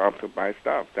to the shop to buy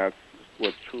stuff. That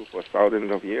was true for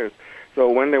thousands of years. So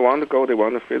when they want to go, they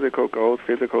want a physical gold,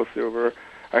 physical silver.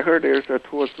 I heard there's a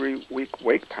 2 or 3 week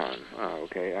wait time,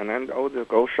 okay, and then all the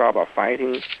gold shops are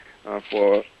fighting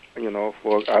for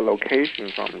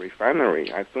allocation from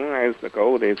refinery. As soon as the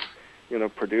gold is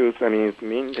produced, it's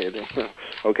minted,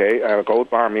 okay, a gold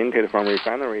bar minted from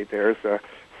refinery, there's a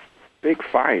big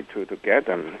fight to get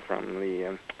them from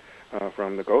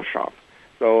the gold shop.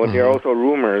 So there are also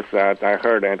rumors that I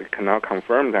heard that cannot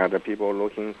confirm that the people are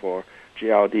looking for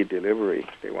GLD delivery.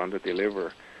 They want to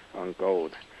deliver on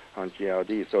gold on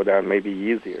GLD, so that may be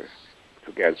easier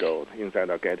to get gold instead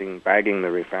of bagging the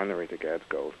refinery to get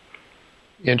gold.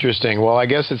 Interesting. Well, I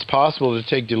guess it's possible to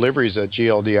take deliveries at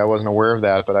GLD. I wasn't aware of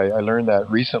that, but I learned that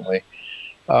recently.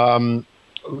 So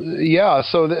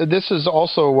this is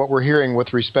also what we're hearing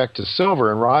with respect to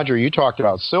silver. And Roger, you talked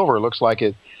about silver. It looks like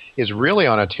it is really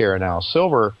on a tear now.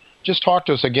 Silver, just talk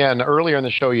to us again. Earlier in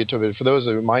the show, you took it. For those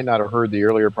who might not have heard the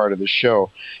earlier part of the show,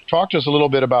 talk to us a little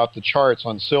bit about the charts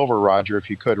on silver, Roger, if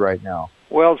you could right now.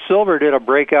 Well, silver did a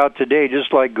breakout today,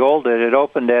 just like gold did. It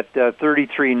opened at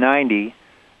 $33.90,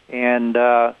 and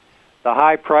the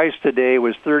high price today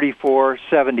was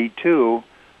 $34.72.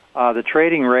 The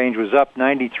trading range was up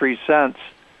 93 cents.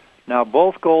 Now,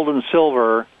 both gold and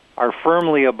silver are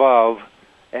firmly above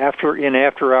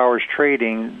after-hours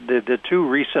trading the two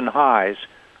recent highs.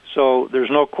 So there's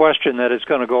no question that it's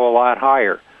going to go a lot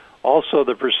higher. Also,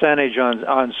 the percentage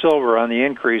on silver on the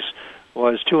increase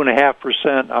was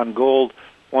 2.5%, on gold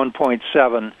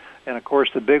 1.7%, and of course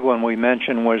the big one we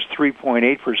mentioned was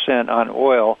 3.8% on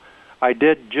oil. I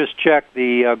did just check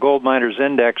the Gold Miners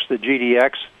Index, the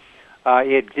GDX.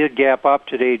 It did gap up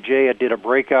today, Jay. It did a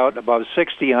breakout above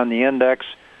 60 on the index.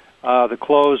 The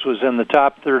close was in the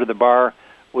top third of the bar,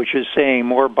 which is saying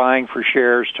more buying for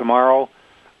shares tomorrow.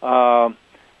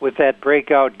 With that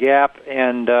breakout gap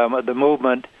and the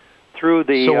movement through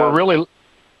the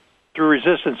through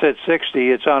resistance at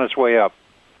 60, it's on its way up.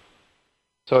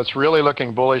 So it's really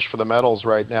looking bullish for the metals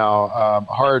right now.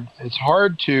 It's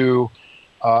hard to,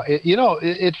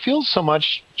 it feels so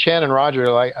much. Chen and Roger,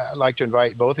 I'd like to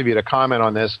invite both of you to comment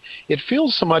on this. It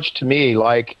feels so much to me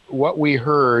like what we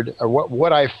heard, or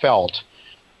what I felt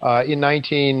in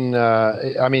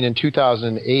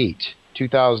 2008.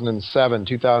 2007,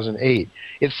 2008.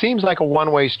 It seems like a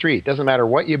one-way street. Doesn't matter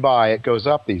what you buy, it goes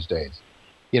up these days.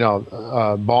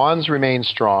 Bonds remain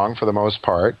strong for the most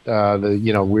part. And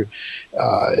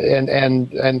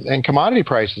commodity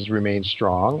prices remain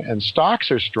strong, and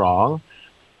stocks are strong.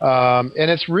 And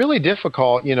it's really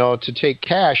difficult, to take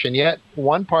cash. And yet,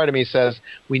 one part of me says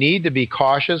we need to be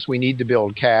cautious. We need to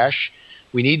build cash.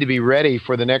 We need to be ready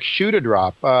for the next shoe to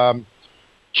drop.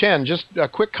 Chen, just a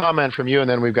quick comment from you, and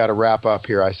then we've got to wrap up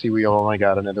here. I see we only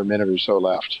got another minute or so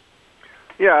left.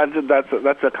 Yeah,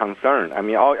 that's a concern. I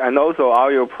mean, and also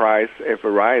oil price, if it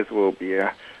rise, will be,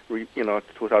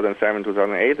 2007,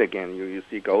 2008 again. You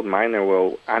see gold miner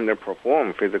will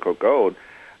underperform physical gold.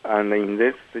 And in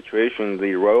this situation,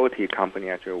 the royalty company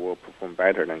actually will perform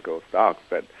better than gold stocks.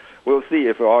 But we'll see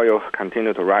if oil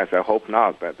continue to rise. I hope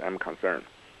not, but I'm concerned.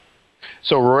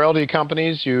 So royalty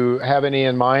companies, you have any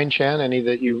in mind, Chen? Any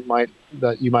that you might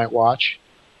watch?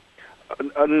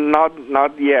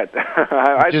 Not yet.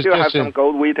 I still have some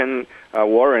Gold Wheaton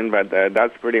warrant, but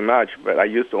that's pretty much. But I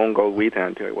used to own Gold Wheaton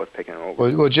until it was taken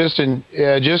over. Well, just in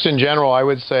general, I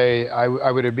would say I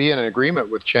would be in an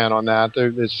agreement with Chen on that.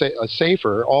 There's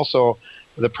safer. Also,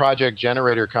 the project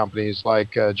generator companies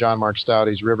like John Mark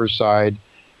Staude's Riverside,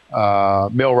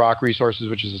 Mill Rock Resources,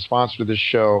 which is a sponsor of this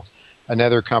show.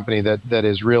 Another company that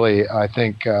is really, I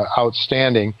think,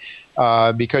 outstanding,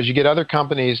 because you get other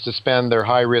companies to spend their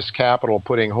high-risk capital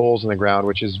putting holes in the ground,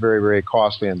 which is very, very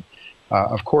costly. And,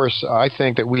 of course, I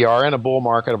think that we are in a bull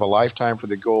market of a lifetime for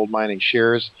the gold mining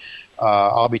shares.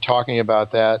 I'll be talking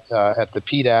about that at the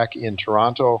PDAC in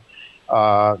Toronto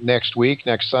next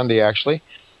Sunday, actually.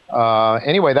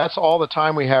 Anyway, that's all the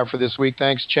time we have for this week.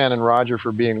 Thanks, Chen and Roger,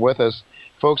 for being with us.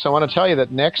 Folks, I want to tell you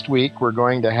that next week we're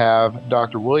going to have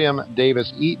Dr. William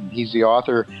Davis Eaton. He's the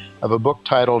author of a book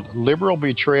titled Liberal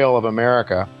Betrayal of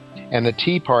America and the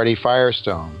Tea Party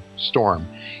Firestorm.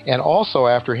 And also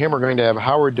after him, we're going to have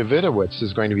Howard Davidowitz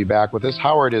is going to be back with us.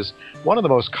 Howard is one of the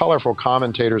most colorful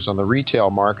commentators on the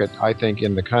retail market, I think,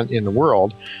 in the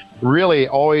world. Really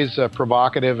always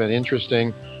provocative and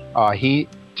interesting. He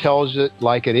tells it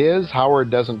like it is. Howard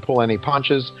doesn't pull any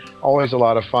punches. Always a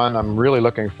lot of fun. I'm really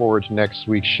looking forward to next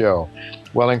week's show.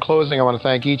 Well, in closing, I want to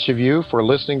thank each of you for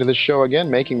listening to this show again,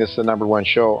 making this the #1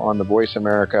 show on the Voice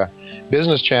America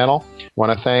Business Channel. I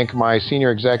want to thank my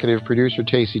senior executive producer,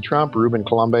 Tacey Trump, Ruben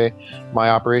Colombe, my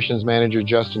operations manager,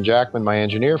 Justin Jackman, my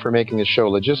engineer, for making this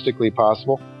show logistically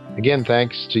possible. Again,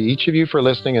 thanks to each of you for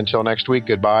listening. Until next week,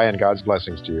 goodbye and God's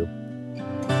blessings to you.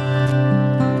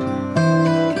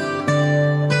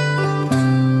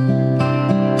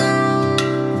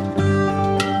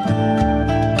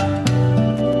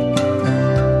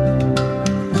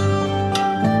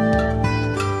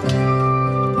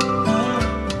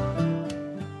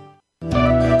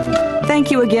 Thank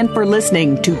you again for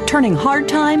listening to Turning Hard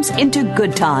Times into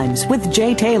Good Times with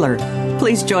Jay Taylor.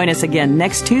 Please join us again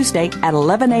next Tuesday at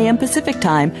 11 a.m. Pacific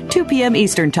Time, 2 p.m.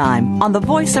 Eastern Time on the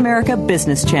Voice America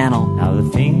Business Channel. Now the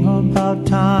thing about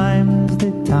time is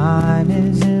that time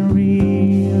isn't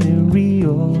really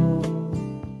real.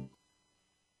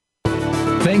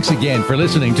 Thanks again for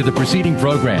listening to the preceding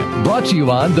program, brought to you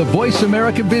on the Voice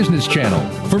America Business Channel.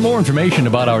 For more information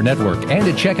about our network and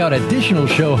to check out additional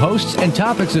show hosts and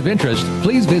topics of interest,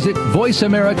 please visit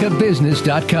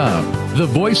voiceamericabusiness.com. The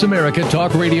Voice America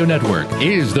Talk Radio Network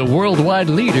is the worldwide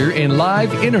leader in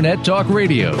live Internet talk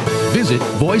radio. Visit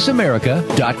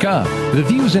voiceamerica.com. The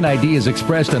views and ideas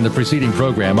expressed on the preceding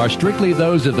program are strictly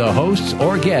those of the hosts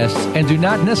or guests and do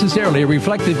not necessarily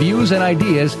reflect the views and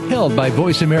ideas held by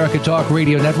Voice America Talk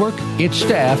Radio Network, its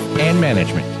staff, and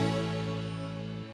management.